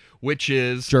easy, which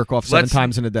is jerk off 7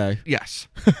 times in a day. Yes,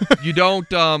 you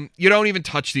don't even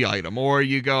touch the item, or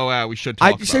you go, we should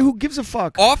talk. I say, who gives a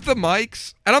fuck? Off the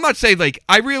mics, and I'm not saying like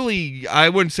I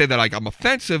wouldn't say that like I'm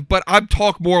offensive, but I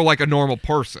talk more like a normal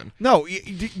person. No,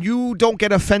 you don't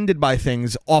get offended by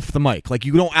things off the mic. Like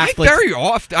you don't act very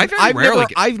often.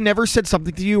 I've never said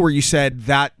something to you where you said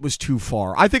that was too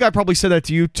far. I think I probably said that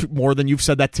to you more than you've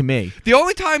said that to me. The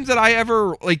only times that I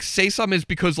ever like say something is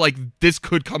because like this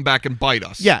could come back and bite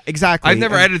us. Yeah, exactly. I've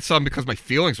never edited something because my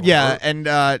feelings were hurt. And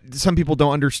some people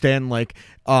don't understand like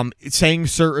saying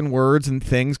certain words and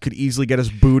things could easily get us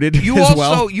booted.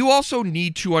 You also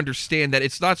need to understand that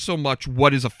it's not so much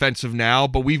what is offensive now,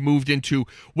 but we've moved into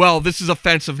this is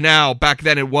offensive now. Back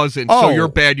then it wasn't. So you're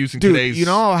bad using today's. You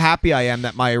know how happy I am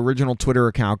that my original Twitter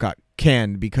account got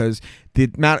canned because I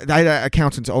had an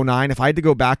account since 2009. If I had to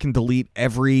go back and delete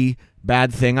every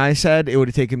bad thing I said, it would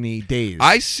have taken me days.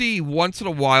 I see once in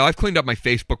a while. I've cleaned up my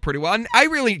Facebook pretty well, and I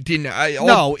really didn't.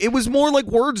 No, it was more like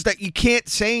words that you can't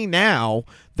say now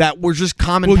that were just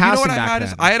common passing. You know what I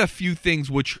had? I had a few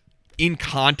things which, in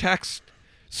context.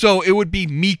 So it would be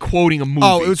me quoting a movie.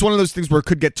 Oh, it was one of those things where it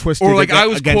could get twisted. Or like I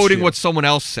was quoting what someone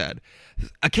else said.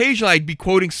 Occasionally I'd be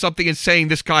quoting something and saying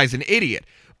this guy's an idiot.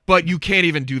 But you can't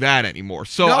even do that anymore.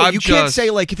 So you can't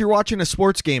say like if you're watching a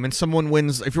sports game and someone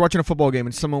wins. If you're watching a football game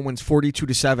and someone wins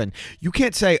 42-7, you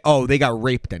can't say, "Oh, they got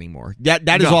raped" anymore. That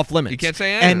is off limits. You can't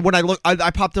say anything. And when I look,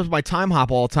 I popped up my time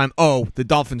hop all the time. Oh, the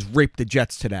Dolphins raped the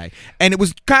Jets today, and it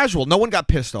was casual. No one got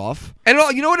pissed off. And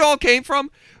you know what it all came from?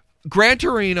 Gran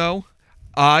Torino.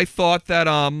 I thought that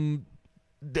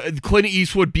Clint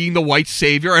Eastwood being the white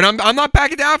savior, and I'm not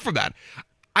backing down from that.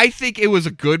 I think it was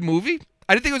a good movie.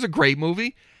 I didn't think it was a great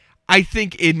movie. I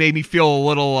think it made me feel a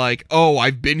little like,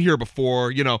 I've been here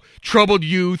before, troubled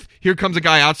youth. Here comes a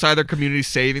guy outside their community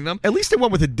saving them. At least they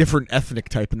went with a different ethnic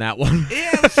type in that one.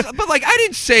 Yeah, but like I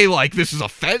didn't say like this is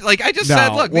offensive. Like I just said,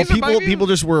 look, well, these are my views. people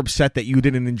just were upset that you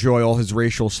didn't enjoy all his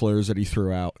racial slurs that he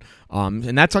threw out.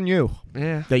 And that's on you.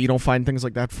 Yeah. That you don't find things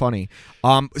like that funny.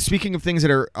 Speaking of things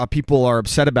that are people are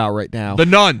upset about right now, The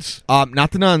nuns.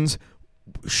 not the nuns.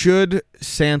 Should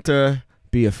Santa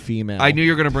be a female? I knew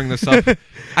you were going to bring this up.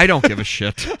 I don't give a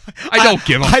shit. I don't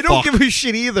give a fuck. I don't give a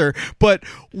shit either. But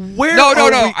where? No.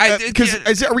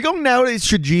 Because are we going now?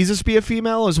 Should Jesus be a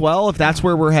female as well? If that's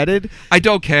where we're headed, I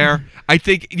don't care. I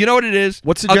think you know what it is.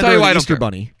 What's the I'll gender tell you of why the I don't Easter care.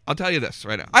 Bunny? I'll tell you this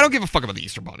right now. I don't give a fuck about the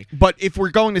Easter Bunny. But if we're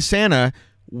going to Santa,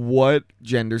 what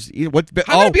genders? What?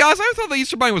 I'm gonna be honest. I thought the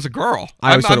Easter Bunny was a girl.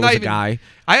 I always thought it was a even, guy.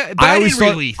 I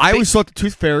always thought the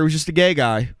Tooth Fairy was just a gay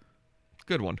guy.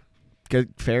 Good one.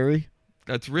 Get fairy?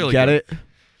 That's really Get good. it?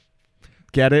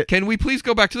 Get it? Can we please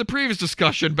go back to the previous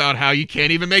discussion about how you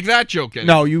can't even make that joke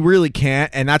anymore? No, you really can't,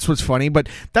 and that's what's funny. But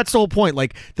that's the whole point.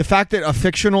 Like the fact that a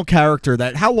fictional character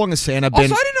that how long has Santa been?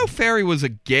 Also, I didn't know fairy was a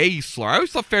gay slur. I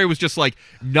always thought fairy was just like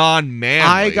non-manly.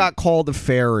 I got called a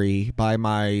fairy by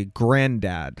my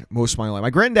granddad most of my life. My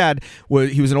granddad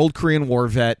he was an old Korean War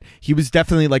vet. He was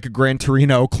definitely like a Gran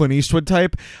Torino, Clint Eastwood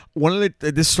type.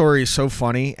 This story is so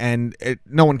funny, and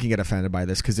no one can get offended by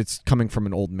this because it's coming from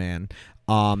an old man.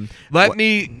 Let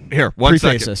me here one preface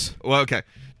second. this. Well, okay.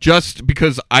 Just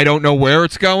because I don't know where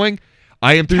it's going,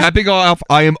 I am tapping off.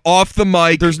 I am off the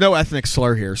mic. There's no ethnic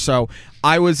slur here. So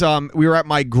I was we were at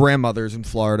my grandmother's in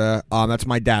Florida. That's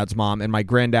my dad's mom, and my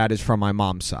granddad is from my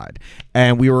mom's side.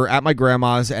 And we were at my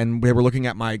grandma's, and we were looking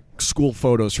at my school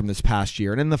photos from this past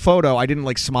year. And in the photo, I didn't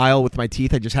like smile with my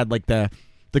teeth. I just had like the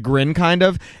grin kind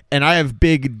of, and I have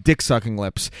big dick sucking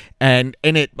lips, and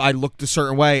in it I looked a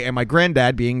certain way, and my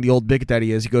granddad, being the old bigot that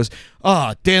he is, he goes,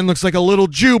 Dan looks like a little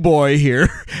Jew boy here.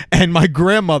 And my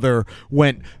grandmother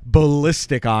went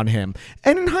ballistic on him,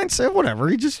 and in hindsight, whatever,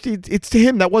 it's to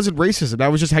him that wasn't racism,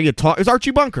 that was just how you talk. It was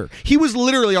Archie Bunker. He was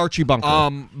literally Archie Bunker.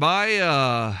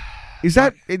 Is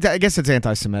that? I guess it's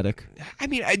anti-Semitic. I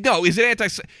mean, no. Is it anti?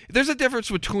 There's a difference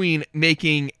between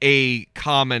making a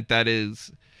comment that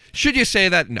is. Should you say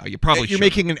that? No, you probably should. You're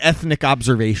making an ethnic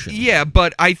observation. Yeah,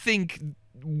 but I think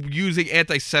using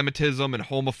anti-Semitism and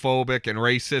homophobic and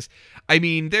racist, I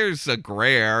mean, there's a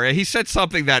gray area. He said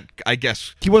something that I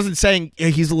guess... He wasn't saying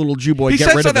he's a little Jew boy, he get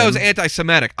said rid something of him. that was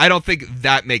anti-Semitic. I don't think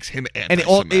that makes him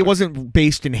anti-Semitic. And it wasn't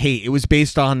based in hate. It was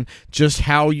based on just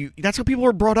how you... That's how people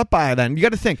were brought up by then. You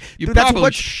got to think. You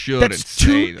probably shouldn't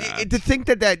say that. To think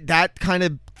that kind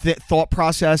of thought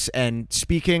process and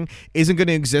speaking isn't going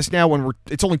to exist now when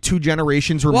it's only 2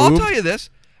 generations removed. Well, I'll tell you this.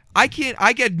 I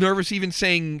get nervous even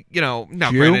saying, now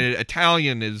granted,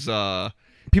 Italian is...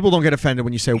 People don't get offended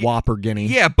when you say wop or guinea.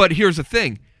 Yeah, but here's the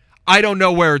thing. I don't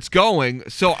know where it's going,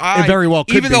 so it very well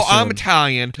could even be though soon. I'm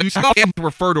Italian, you still have to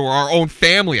refer to our own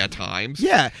family at times.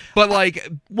 Yeah. But like...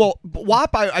 Well,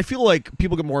 wop, I feel like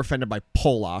people get more offended by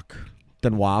Polak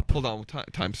than wop. Hold on,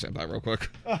 timestamp that real quick.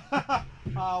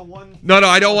 No,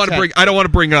 I don't want to bring. I don't want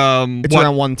to bring. It's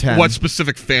around 1:10. What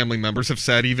specific family members have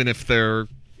said, even if they're.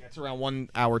 It's around 1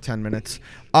 hour 10 minutes.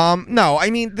 No, I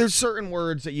mean there's certain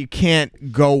words that you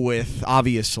can't go with,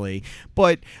 obviously.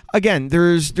 But again,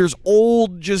 there's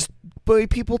old just.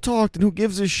 But people talked, and who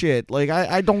gives a shit? Like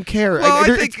I don't care. Well,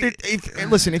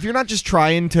 listen, if you're not just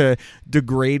trying to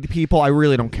degrade people, I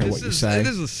really don't care what you say. This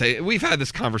is the same. We've had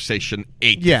this conversation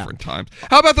 8 different times.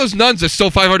 How about those nuns that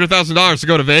stole $500,000 to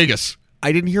go to Vegas?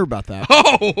 I didn't hear about that.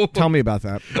 Oh, tell me about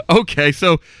that. Okay,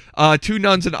 so 2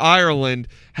 nuns in Ireland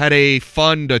had a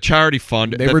charity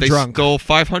fund. They were drunk. Stole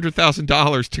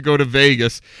 $500,000 to go to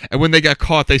Vegas, and when they got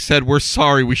caught, they said, "We're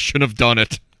sorry, we shouldn't have done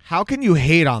it." How can you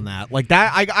hate on that? Like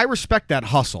that, I respect that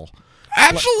hustle.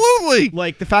 Absolutely.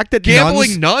 Like the fact that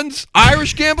gambling nuns,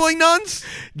 Irish gambling nuns.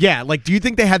 Yeah. Like, do you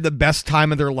think they had the best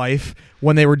time of their life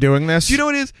when they were doing this? Do you know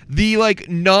what it is? The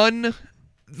nun,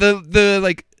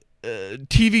 the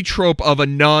TV trope of a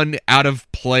nun out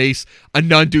of place, a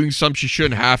nun doing something she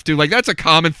shouldn't have to. Like that's a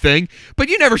common thing, but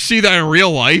you never see that in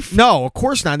real life. No, of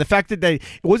course not. And the fact that it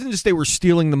wasn't just they were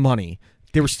stealing the money.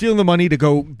 They were stealing the money to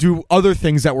go do other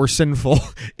things that were sinful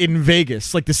in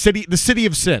Vegas, like the city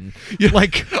of sin. Yeah.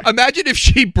 Like, imagine if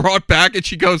she brought back and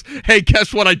she goes, "Hey,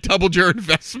 guess what? I doubled your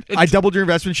investment." I doubled your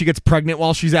investment. She gets pregnant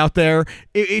while she's out there.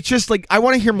 It's just like I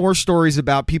want to hear more stories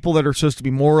about people that are supposed to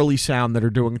be morally sound that are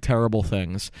doing terrible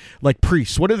things, like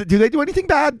priests. Do they do anything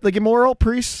bad? Like immoral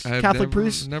priests, Catholic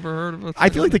priests? Never heard of it. I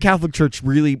feel like the Catholic Church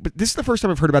really, but this is the first time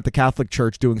I've heard about the Catholic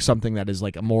Church doing something that is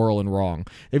like immoral and wrong.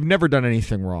 They've never done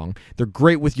anything wrong. They're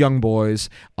great with young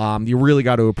boys. You really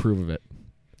got to approve of it.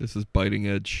 This is biting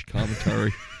edge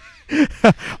commentary.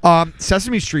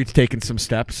 Sesame Street's taken some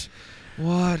steps.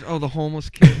 What? Oh, the homeless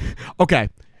kid. Okay.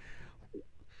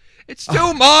 It's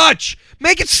too much.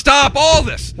 Make it stop all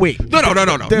this. Wait. No.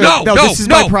 This is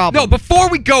my problem. No, before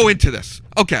we go into this,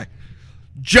 okay.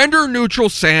 Gender neutral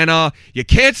Santa. You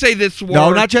can't say this word.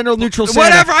 No, not gender neutral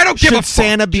Santa. Whatever. I don't give a fuck. Should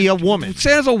Santa be a woman?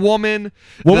 Santa's a woman.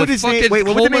 What would his name? Wait,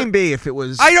 what would the name be if it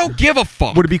was? I don't give a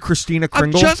fuck. Would it be Christina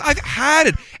Kringle? I've had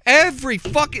it. Every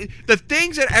fucking the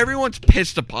things that everyone's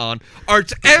pissed upon are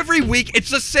every week. It's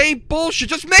the same bullshit.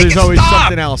 Just make There's it always stop.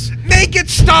 something else. Make it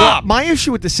stop. Well, my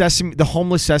issue with the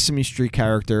homeless Sesame Street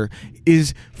character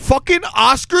is fucking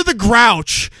Oscar the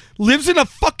Grouch lives in a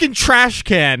fucking trash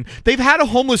can. They've had a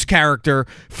homeless character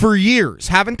for years,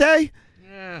 haven't they?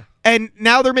 Yeah. And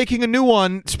now they're making a new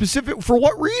one specific for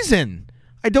what reason?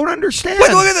 I don't understand. Wait,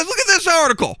 look at this. Look at this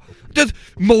article. Just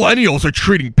millennials are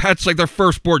treating pets like their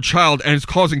firstborn child, and it's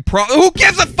causing problems. Who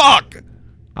gives a fuck?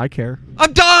 I care.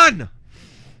 I'm done.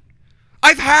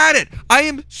 I've had it. I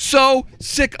am so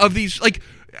sick of these. Like,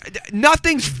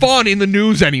 nothing's fun in the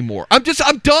news anymore. I'm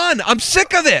done. I'm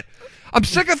sick of it. I'm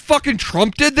sick of fucking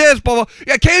Trump did this, blah, blah.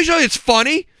 Yeah, occasionally it's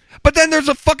funny, but then there's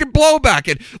a fucking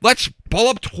blowback, and let's pull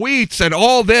up tweets and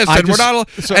all this, and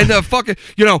the fucking,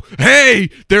 hey,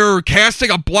 they're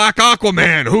casting a black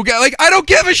Aquaman. I don't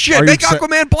give a shit. Make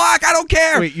Aquaman black. I don't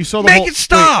care. Wait, you saw it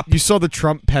stop. Wait, you saw the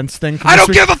Trump Pence thing? I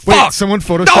don't give a fuck. Wait, someone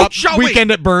photoshopped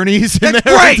Weekend at Bernie's. That's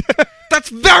great. That's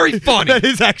very funny. That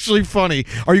is actually funny.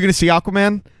 Are you going to see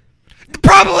Aquaman?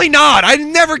 Probably not. I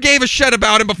never gave a shit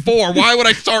about him before. Why would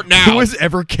I start now? Who has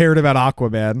ever cared about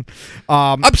Aquaman?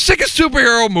 I'm sick of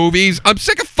superhero movies. I'm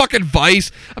sick of fucking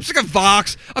Vice. I'm sick of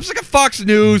Vox. I'm sick of Fox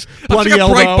News. I'm sick of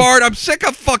Breitbart. I'm sick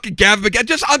of fucking Gavin.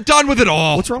 I'm done with it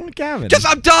all. What's wrong with Gavin?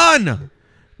 I'm done.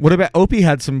 What about Opie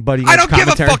had some buddy? I don't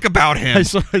commentary. give a fuck about him. I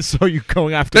saw you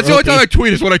going after. That's the only time I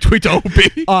tweet is when I tweet to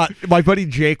Opie. My buddy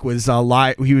Jake was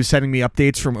live. He was sending me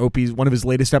updates from Opie's one of his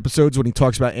latest episodes when he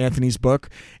talks about Anthony's book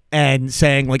and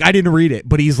saying like I didn't read it,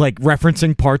 but he's like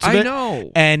referencing parts of it. I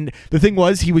know. And the thing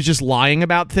was, he was just lying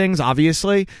about things.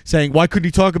 Obviously, saying why couldn't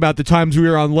he talk about the times we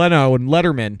were on Leno and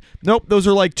Letterman? Nope, those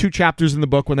are like 2 chapters in the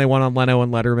book when they went on Leno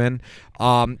and Letterman.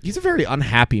 He's a very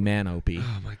unhappy man, Opie.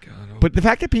 Oh my god. Opie. But the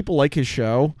fact that people like his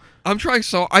show. I'm trying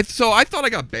I thought I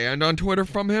got banned on Twitter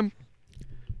from him.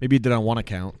 Maybe you did on one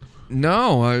account.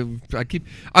 No,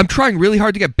 I'm trying really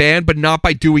hard to get banned, but not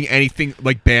by doing anything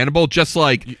like bannable, just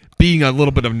like being a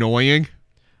little bit annoying.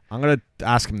 I'm gonna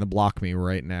ask him to block me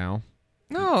right now.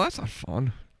 No, that's not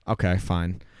fun. Okay,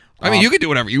 fine. I mean, you can do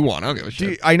whatever you want. I don't give a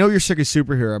shit. I know you're sick of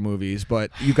superhero movies,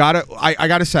 but you gotta. I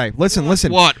gotta say, listen.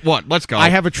 What? Let's go. I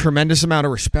have a tremendous amount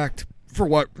of respect for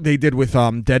what they did with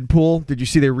Deadpool. Did you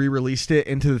see they re-released it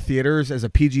into the theaters as a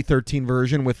PG-13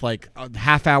 version with like a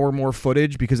half-hour more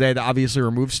footage because they had to obviously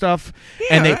remove stuff? Yeah,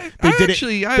 and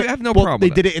I have no problem with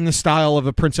They did it in the style of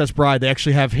a Princess Bride. They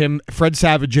actually have Fred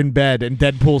Savage in bed and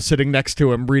Deadpool sitting next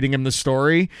to him reading him the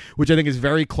story, which I think is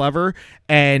very clever.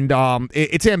 And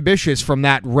it's ambitious from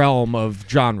that realm of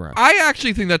genre. I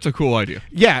actually think that's a cool idea.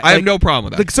 Yeah. I have no problem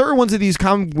with that. Like certain ones of these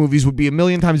comic movies would be a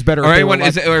million times better.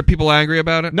 Are people angry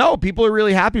about it? No, people are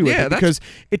really happy with it that's- because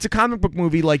it's a comic book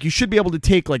movie. Like you should be able to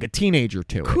take like a teenager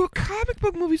to it. Comic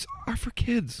book movies are for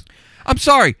kids. I'm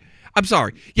sorry.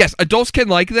 Yes, adults can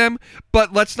like them,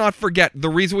 but let's not forget the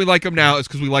reason we like them now is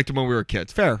because we liked them when we were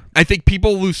kids. Fair. I think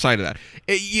people lose sight of that.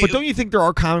 But don't you think there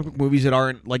are comic book movies that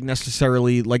aren't like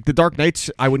necessarily like The Dark Knights?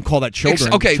 I wouldn't call that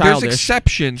children. Okay, childish. there's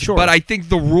exceptions, Sure. but I think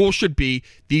the rule should be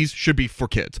these should be for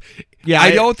kids. Yeah,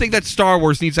 I don't think that Star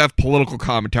Wars needs to have political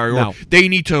commentary or they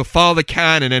need to follow the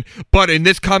canon. But in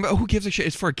this comic, who gives a shit?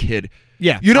 It's for a kid.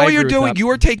 Yeah, you know I what you're agree with doing? that. You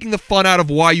are taking the fun out of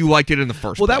why you liked it in the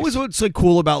first place. Well, that was what's like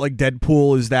cool about like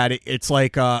Deadpool is that it's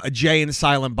like a Jay and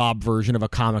Silent Bob version of a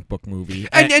comic book movie.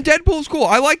 And Deadpool's cool.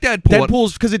 I like Deadpool.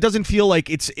 Deadpool's because it doesn't feel like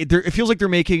it feels like they're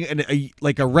making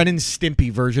like a Ren and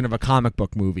Stimpy version of a comic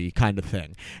book movie kind of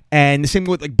thing. And the same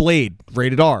with like Blade,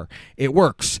 rated R. It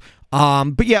works.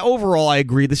 But yeah, overall, I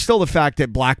agree. There's still the fact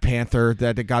that Black Panther,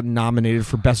 that it got nominated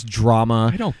for Best Drama,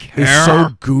 I don't care. is so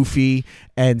goofy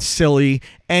and silly,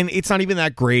 and it's not even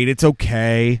that great. It's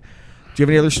okay. Do you have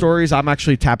any other stories? I'm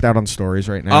actually tapped out on stories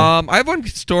right now. I have one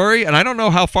story, and I don't know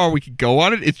how far we could go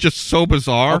on it. It's just so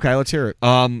bizarre. Okay, let's hear it.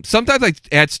 Sometimes I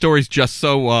add stories just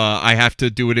so I have to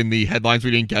do it in the headlines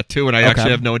we didn't get to, and I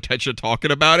actually have no intention of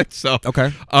talking about it. So,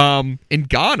 okay. In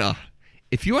Ghana,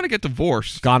 if you want to get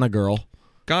divorced, Ghana girl.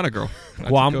 Guam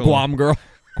girl.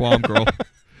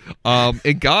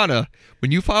 In Ghana,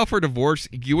 when you file for divorce,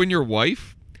 you and your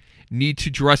wife need to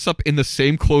dress up in the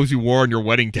same clothes you wore on your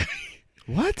wedding day.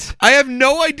 What? I have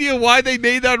no idea why they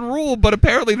made that rule, but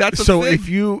apparently that's a thing. So if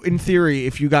you, in theory,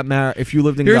 if you got married, if you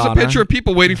lived in Here's Ghana... a picture of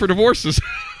people waiting for divorces.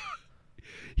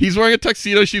 He's wearing a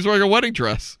tuxedo, she's wearing a wedding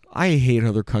dress. I hate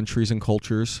other countries and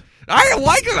cultures. I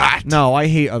like that. No, I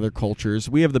hate other cultures.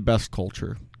 We have the best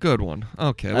culture. Good one.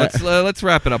 Okay, let's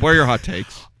wrap it up. What are your hot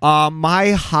takes?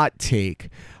 My hot take.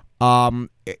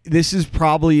 This is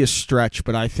probably a stretch,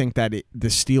 but I think that the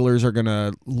Steelers are going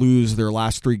to lose their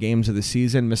last 3 games of the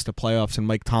season, miss the playoffs, and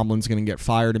Mike Tomlin's going to get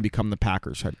fired and become the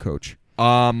Packers head coach.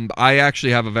 I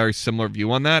actually have a very similar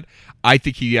view on that. I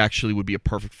think he actually would be a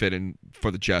perfect fit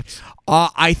for the Jets.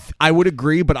 I would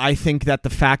agree, but I think that the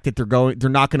fact that they're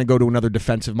not going to go to another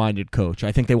defensive-minded coach.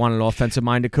 I think they want an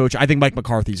offensive-minded coach. I think Mike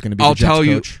McCarthy's going to be the Jets coach. I'll tell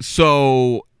you.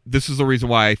 So this is the reason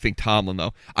why I think Tomlin,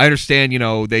 though. I understand,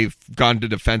 they've gone to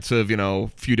defensive, a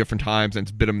few different times and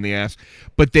it's bit them in the ass.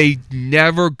 But they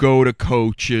never go to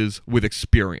coaches with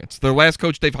experience. Their last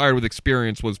coach they've hired with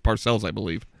experience was Parcells, I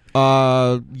believe.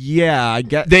 Yeah, I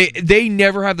guess they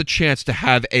never have the chance to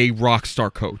have a rock star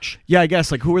coach. Yeah, I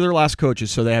guess. Like, who were their last coaches?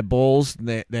 So they had Bowles,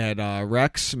 they had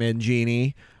Rex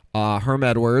Mangini, Herm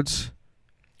Edwards,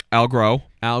 Al Groh,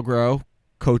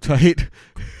 Kotite,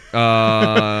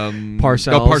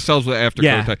 Parcells. No, Parcells was after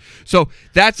Kotite. So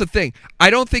that's the thing. I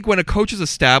don't think when a coach is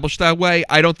established that way,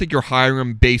 I don't think you're hiring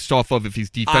him based off of if he's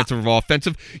defensive or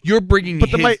offensive. You're bringing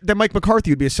But then Mike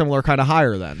McCarthy would be a similar kind of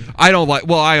hire then. I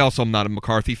also am not a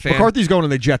McCarthy fan. McCarthy's going to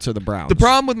the Jets or the Browns. The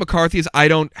problem with McCarthy is I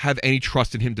don't have any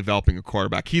trust in him developing a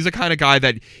quarterback. He's the kind of guy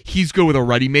that he's good with a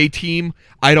ready-made team.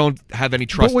 I don't have any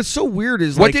trust. But what's so weird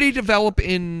is what did he develop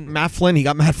in Matt Flynn? He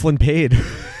got Matt Flynn paid.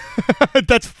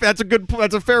 That's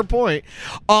a fair point.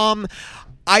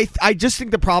 I just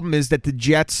think the problem is that the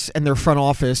Jets and their front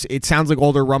office, it sounds like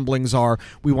all their rumblings are,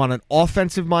 we want an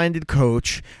offensive-minded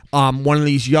coach, one of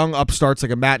these young upstarts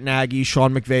like a Matt Nagy,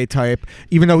 Sean McVay type.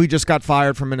 Even though he just got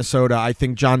fired from Minnesota, I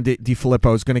think John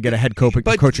DeFilippo is going to get a head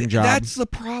coaching job. That's the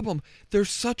problem. There's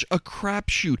such a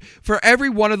crapshoot. For every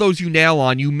one of those you nail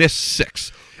on, you miss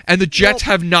 6. And the Jets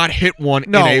have not hit one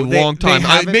in a long time.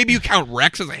 Maybe you count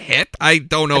Rex as a hit. I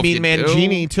don't know.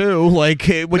 Mangini too. Like,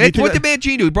 what did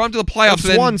Mangini do? He brought him to the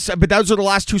playoffs once, but those are the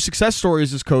last 2 success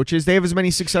stories as coaches. They have as many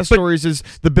success stories as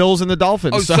the Bills and the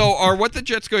Dolphins. So are what the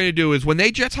Jets going to do is when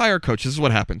they Jets hire a coach, this is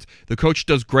what happens. The coach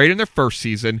does great in their first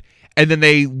season, and then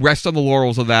they rest on the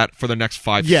laurels of that for the next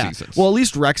 5 seasons. Well, at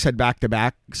least Rex had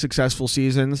back-to-back successful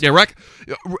seasons. Yeah,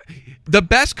 the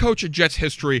best coach in Jets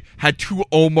history had 2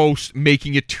 almost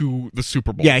making it to the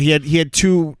Super Bowl. Yeah, he had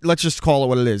 2, let's just call it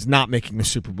what it is, not making the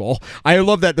Super Bowl. I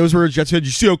love that those were Jets. Did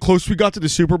you see how close we got to the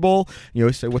Super Bowl?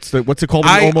 Say what's it called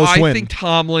when you almost win? I think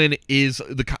Tomlin is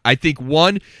I think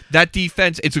that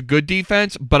defense, it's a good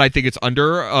defense, but I think it's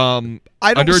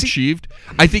underachieved.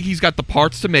 I think he's got the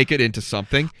parts to make it into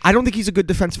something. I don't think he's a good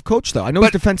defensive coach, though. I know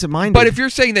he's defensive-minded. But if you're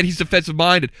saying that he's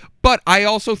defensive-minded, but I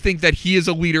also think that he is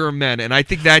a leader of men, and I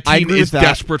think that team is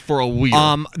desperate for a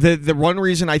leader. The one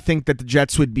reason I think that the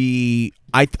Jets would be,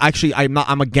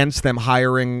 I'm against them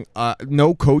hiring.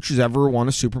 No coach has ever won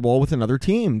a Super Bowl with another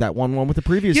team that won one with the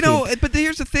previous team. But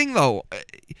here's the thing, though.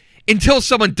 Until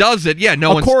someone does it,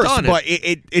 no one's done it. But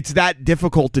it's that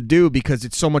difficult to do because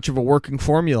it's so much of a working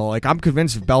formula. Like, I'm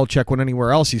convinced if Belichick went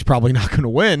anywhere else, he's probably not going to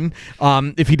win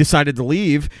if he decided to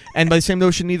leave. And by the same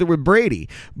notion, neither would Brady.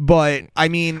 But, I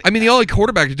mean, the only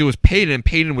quarterback to do was Peyton, and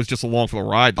Peyton was just along for the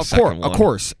ride the second one. Of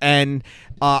course. And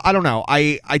I don't know.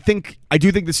 I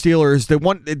do think the Steelers,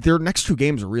 their next 2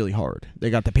 games are really hard.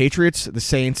 They got the Patriots, the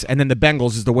Saints, and then the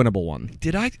Bengals is the winnable one.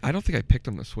 Did I? I don't think I picked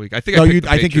them this week. I think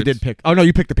I think you did pick. Oh no,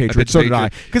 you picked the Patriots. So did I.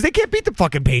 Because they can't beat the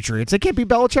fucking Patriots. They can't beat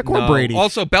Belichick or Brady.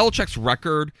 Also, Belichick's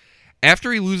record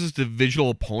after he loses divisional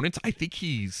opponents, I think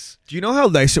he's. Do you know how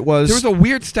nice it was? There was a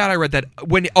weird stat I read that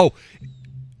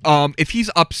if he's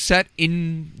upset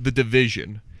in the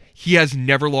division, he has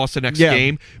never lost the next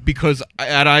game because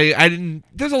I didn't.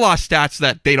 There's a lot of stats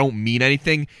that they don't mean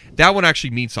anything. That one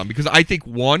actually means something because I think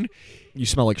You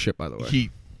smell like shit, by the way.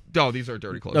 These are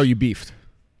dirty clothes. No, you beefed.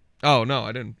 Oh no,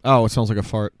 I didn't. Oh, it smells like a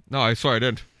fart. No, I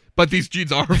didn't. But these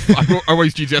jeans are. I wore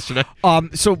these jeans yesterday.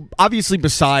 So obviously,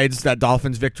 besides that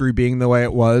Dolphins victory being the way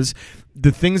it was,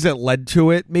 the things that led to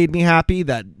it made me happy.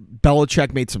 That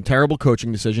Belichick made some terrible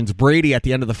coaching decisions. Brady at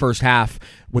the end of the first half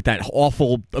with that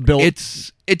awful ability.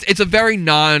 It's a very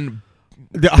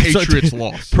Patriots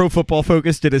loss. Pro Football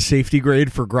Focus did a safety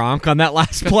grade for Gronk on that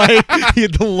last play. He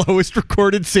had the lowest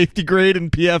recorded safety grade in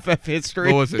PFF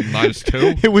history. What was it,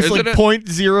 -2? It was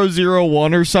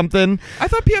 .001 or something. I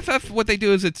thought PFF, what they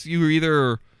do is you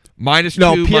either -2.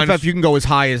 No, PFF you can go as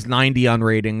high as 90 on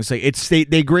ratings.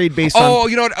 They grade based on. Oh,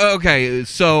 you know what? Okay,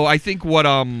 so I think what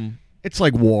It's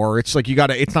like war. It's like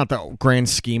it's not the grand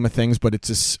scheme of things, but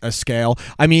it's a scale.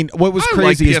 I mean, what was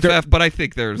crazy like PFF, but I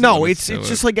think there's it's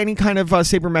just like any kind of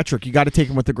sabermetric. You got to take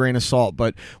them with a grain of salt.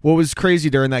 But what was crazy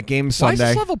during that game Sunday? Why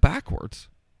is this level backwards?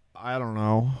 I don't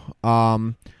know.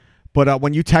 But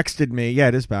when you texted me, yeah,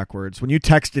 it is backwards. When you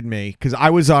texted me, because I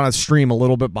was on a stream a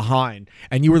little bit behind,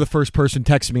 and you were the first person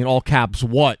texting me in all caps,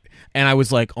 what? And I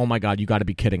was like, oh my God, you got to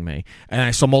be kidding me. And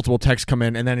I saw multiple texts come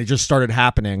in, and then it just started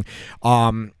happening.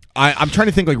 I'm trying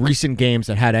to think like recent games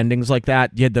that had endings like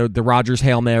that. You had the Rodgers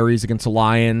Hail Marys against the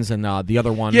Lions, and the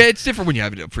other one. Yeah, it's different when you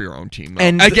have it for your own team, though.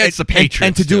 And against the Patriots.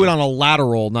 And to do it on a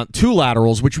lateral, not two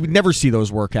laterals, which we'd never see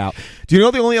those work out. Do you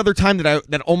know the only other time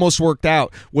that almost worked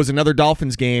out was another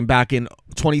Dolphins game back in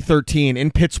 2013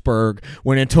 in Pittsburgh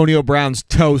when Antonio Brown's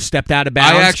toe stepped out of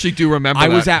bounds. I actually do remember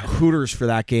that. I was at Hooters for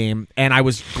that game, and I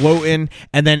was gloating,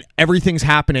 and then everything's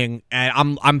happening,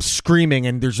 and I'm screaming,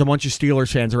 and there's a bunch of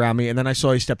Steelers fans around me, and then I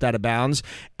saw he stepped out of bounds,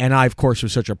 and I, of course,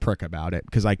 was such a prick about it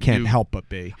because I can't help but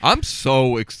be. I'm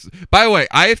so By the way,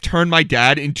 I have turned my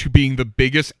dad into being the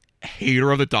biggest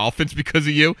hater of the Dolphins because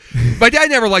of you. My dad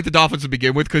never liked the Dolphins to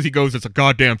begin with because he goes, it's a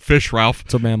goddamn fish, Ralph.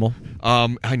 It's a mammal.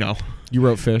 I know. You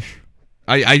wrote fish.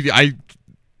 I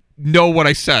know what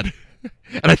I said,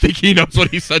 and I think he knows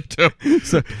what he said too.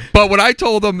 But when I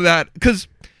told him that, because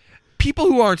people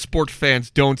who aren't sports fans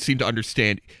don't seem to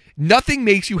understand, nothing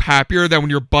makes you happier than when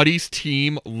your buddy's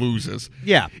team loses.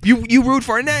 Yeah. You root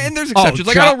for it, and there's exceptions.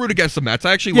 I don't root against the Mets.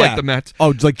 I actually like the Mets.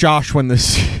 Oh, like Josh when the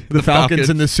Falcons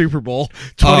in the Super Bowl,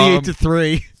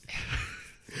 28-3.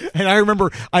 And I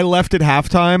remember I left at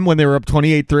halftime when they were up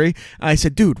 28-3. I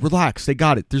said, dude, relax. They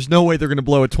got it. There's no way they're going to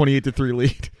blow a 28-3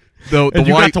 lead. You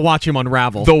got to watch him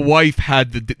unravel. The wife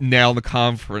had the nail in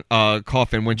the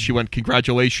coffin when she went,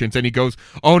 congratulations. And he goes,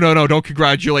 oh, no, don't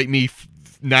congratulate me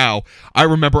now. I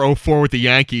remember 2004 with the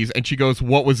Yankees. And she goes,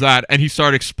 what was that? And he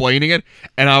started explaining it.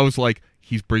 And I was like,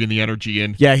 he's bringing the energy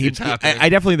in. Yeah, it's happening. I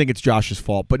definitely think it's Josh's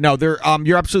fault, but no,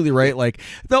 you're absolutely right. Like,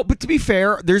 though, but to be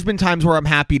fair, there's been times where I'm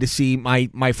happy to see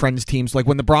my friends' teams, like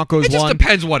when the Broncos won. It just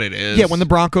depends what it is. Yeah, when the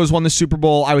Broncos won the Super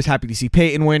Bowl, I was happy to see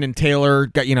Peyton win, and Taylor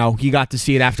got, he got to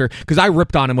see it after, because I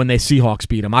ripped on him when the Seahawks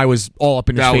beat him. I was all up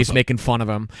in his face making fun of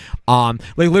him. Like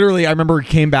literally, I remember he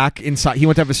came back inside. He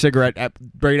went to have a cigarette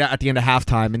right at the end of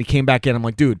halftime, and he came back in. I'm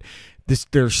like, dude.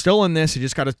 They're still in this. You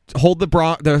just got to hold the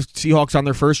Seahawks on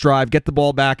their first drive, get the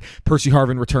ball back. Percy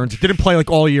Harvin returns. It didn't play like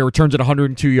all year. Returns at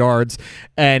 102 yards,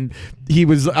 and he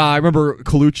was. I remember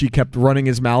Colucci kept running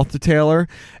his mouth to Taylor,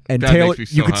 and Taylor.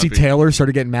 You could see Taylor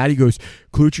started getting mad. He goes,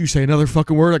 "Colucci, say another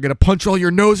fucking word. I'm gonna punch all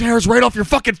your nose hairs right off your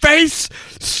fucking face!"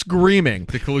 Screaming.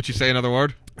 Did Colucci say another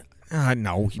word?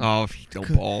 No.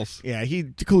 Balls. Yeah,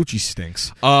 Colucci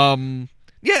stinks.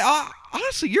 Yeah.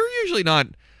 Honestly, you're usually not.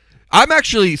 I'm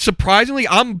actually, surprisingly,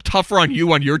 I'm tougher on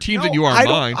you on your teams than you are on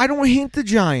mine. I don't hate the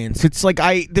Giants. It's like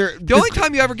the only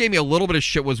time you ever gave me a little bit of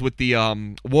shit was with the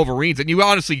Wolverines, and you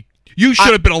honestly, you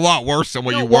should have been a lot worse than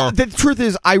what you were. The truth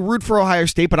is, I root for Ohio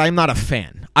State, but I'm not a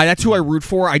fan. That's who I root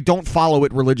for. I don't follow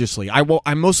it religiously.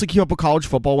 I mostly keep up with college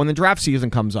football when the draft season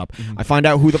comes up. Mm-hmm. I find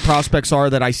out who the prospects are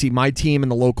that I see my team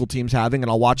and the local teams having, and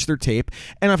I'll watch their tape.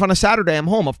 And if on a Saturday I'm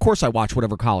home, of course I watch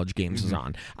whatever college games is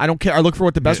on. I don't care. I look for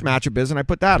what the best matchup is, and I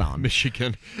put that on.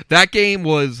 Michigan. That game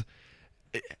was...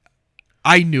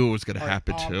 I knew it was going to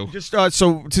happen too. Just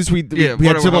so since we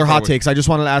had similar hot takes, I just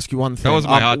wanted to ask you one thing. That was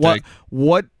my hot take.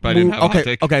 What? But I didn't have a hot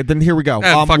take. Okay, then here we go.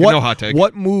 No hot take.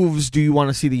 What moves do you want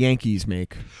to see the Yankees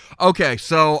make? Okay,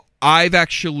 so I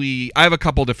have a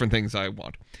couple different things I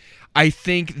want. I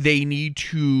think they need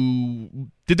to.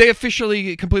 Did they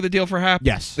officially complete the deal for Happ?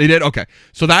 Yes, they did. Okay,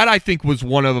 so that I think was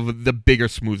one of the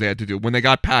biggest moves they had to do. When they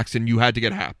got Paxton, you had to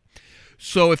get Happ.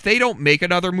 So if they don't make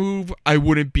another move, I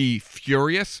wouldn't be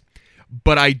furious.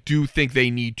 But I do think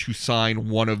they need to sign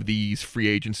one of these free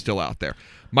agents still out there.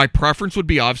 My preference would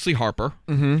be obviously Harper.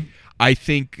 Mm-hmm. I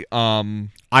think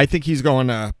he's going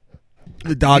to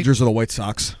the Dodgers or the White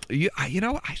Sox. You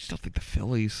know what? I still think the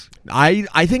Phillies.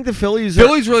 I think the Phillies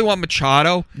really want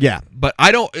Machado. Yeah. But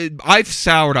I've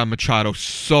soured on Machado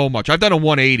so much. I've done a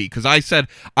 180 because I said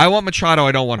I want Machado,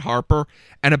 I don't want Harper.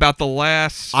 And about the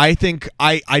last... I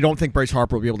don't think Bryce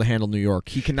Harper will be able to handle New York.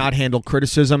 He cannot handle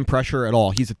criticism, pressure at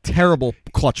all. He's a terrible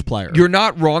clutch player. You're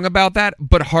not wrong about that,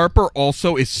 but Harper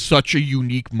also is such a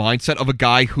unique mindset of a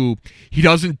guy who he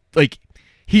doesn't...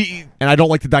 And I don't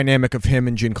like the dynamic of him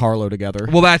and Giancarlo together.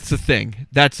 Well, that's the thing.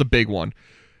 That's the big one.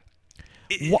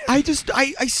 Well, I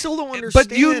still don't understand.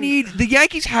 But the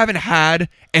Yankees haven't had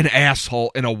an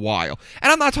asshole in a while.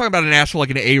 And I'm not talking about an asshole like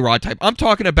an A-Rod type. I'm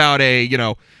talking about a,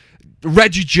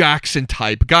 Reggie Jackson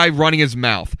type guy running his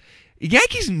mouth.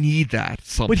 Yankees need that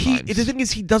sometimes. But the thing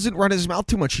is, he doesn't run his mouth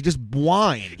too much. He just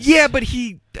whines. Yeah, but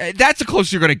that's the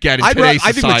closest you're going to get in today's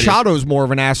society. I think Machado's more of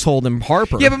an asshole than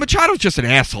Harper. Yeah, but Machado's just an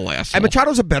asshole. And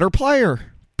Machado's a better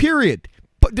player, period.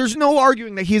 But there's no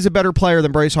arguing that he's a better player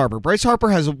than Bryce Harper. Bryce Harper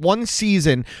has one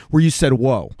season where you said,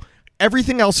 whoa.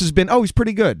 everything else has been, he's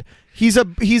pretty good. He's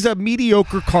a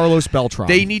mediocre Carlos Beltran.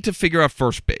 They need to figure out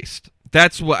first base.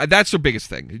 That's their biggest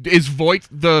thing. Is Voit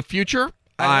the future?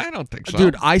 I don't think so.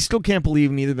 Dude, I still can't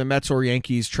believe neither the Mets or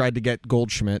Yankees tried to get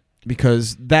Goldschmidt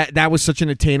because that was such an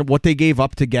attainable. What they gave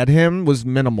up to get him was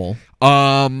minimal.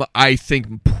 I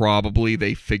think probably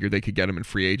they figured they could get him in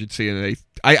free agency, and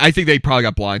I think they probably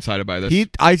got blindsided by this.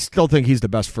 I still think he's the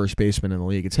best first baseman in the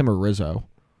league. It's him or Rizzo.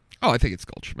 Oh, I think it's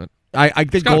Goldschmidt. I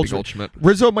think Goldschmidt.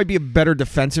 Rizzo might be a better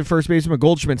defensive first baseman, but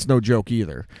Goldschmidt's no joke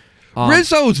either.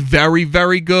 Rizzo's very,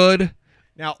 very good.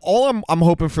 Now, all I'm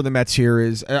hoping for the Mets here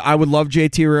is I would love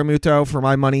JT Realmuto. For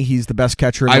my money, he's the best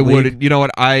catcher in the league. Wouldn't. You know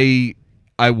what?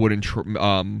 I wouldn't.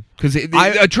 Because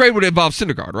a trade would involve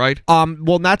Syndergaard, right?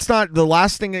 Well, that's not the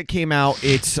last thing that came out.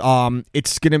 It's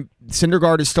gonna.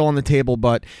 Syndergaard is still on the table,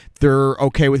 but they're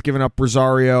okay with giving up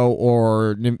Rosario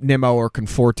or Nimmo or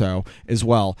Conforto as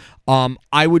well.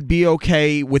 I would be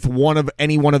okay with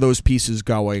any one of those pieces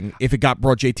going if it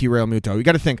brought JT Realmuto. You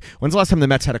got to think, when's the last time the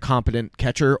Mets had a competent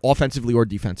catcher, offensively or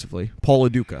defensively? Paul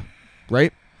Aduca,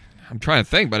 right? I'm trying to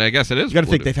think, but I guess it is. You got to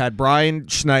think they've had Brian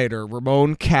Schneider,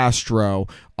 Ramon Castro.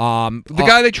 The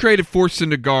guy they traded for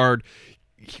Syndergaard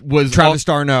was Travis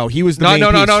d'Arnaud. He was the no. piece.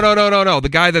 The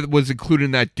guy that was included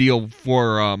in that deal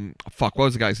for what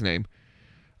was the guy's name?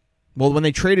 Well, when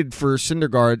they traded for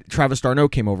Syndergaard, Travis d'Arnaud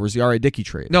came over. It was the R.A. Dickey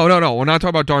trade. No. We're not talking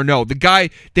about d'Arnaud. The guy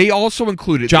they also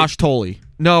included Josh Tolley.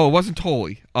 No, it wasn't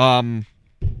Tolley. Anthony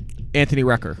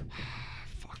Recker.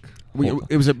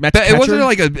 It was a Mets catcher? It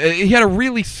wasn't he had a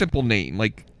really simple name.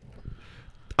 Like,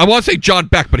 I want to say John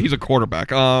Beck, but he's a quarterback.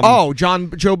 John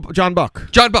Buck.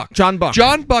 John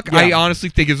Buck. Yeah. I honestly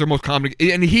think is their most common,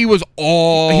 and he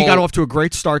got off to a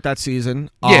great start that season.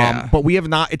 Yeah. But we have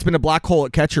not. It's been a black hole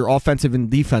at catcher, offensive and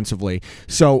defensively.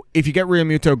 So if you get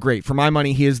Realmuto, great. For my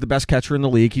money, he is the best catcher in the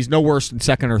league. He's no worse than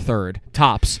second or third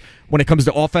tops when it comes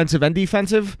to offensive and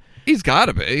defensive. He's got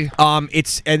to be.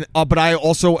 But I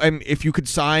also am. If you could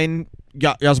sign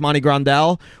Yasmani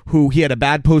Grandal, who he had a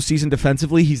bad postseason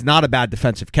defensively. He's not a bad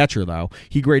defensive catcher, though.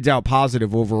 He grades out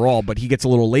positive overall, but he gets a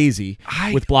little lazy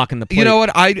with blocking the plate. You know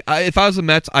what? If I was the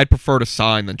Mets, I'd prefer to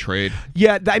sign than trade.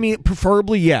 Yeah, I mean,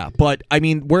 preferably, yeah. But, I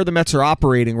mean, where the Mets are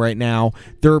operating right now,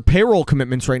 their payroll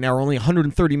commitments right now are only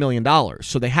 $130 million,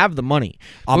 so they have the money.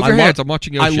 Move your hands. I'm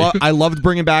watching your shit. I loved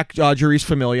bringing back Jurice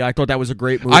Familia. I thought that was a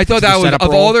great move. I thought that was,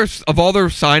 of all their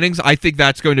signings, I think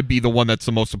that's going to be the one that's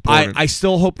the most important. I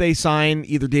still hope they sign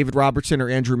either David Robertson or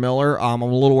Andrew Miller. I'm a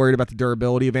little worried about the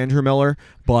durability of Andrew Miller,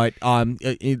 but a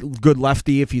good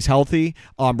lefty if he's healthy.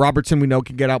 Robertson, we know,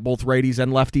 can get out both righties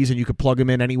and lefties, and you could plug him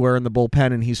in anywhere in the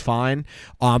bullpen, and he's fine.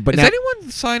 But is anyone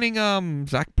signing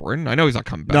Zach Britton? I know he's not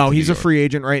coming back. No, he's a free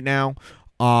agent right now.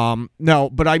 No,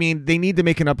 but I mean, they need to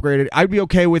make an upgrade. I'd be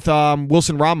okay with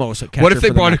Wilson Ramos at catcher. What if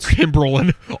they brought Kimbrel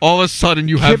and all of a sudden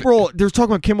you have Kimbrel? They're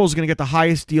talking about Kimbrel's going to get the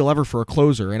highest deal ever for a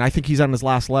closer, and I think he's on his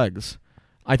last legs.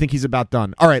 I think he's about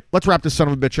done. All right, let's wrap this son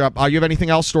of a bitch up. You have anything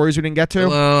else, stories we didn't get to?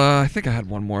 I think I had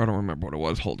one more. I don't remember what it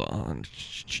was. Hold on.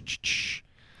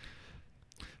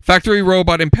 Factory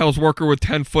robot impales worker with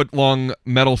 10-foot-long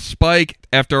metal spike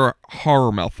after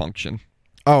horror malfunction.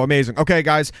 Oh, amazing. Okay,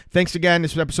 guys, thanks again.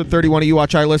 This was episode 31 of You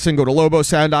Watch, I Listen. Go to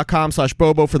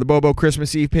lobosound.com/Bobo for the Bobo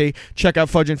Christmas EP. Check out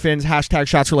Fudge and Finn's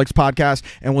 #ShotsForLikes podcast,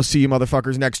 and we'll see you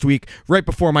motherfuckers next week, right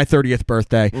before my 30th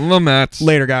birthday. The Mets.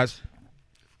 Later, guys.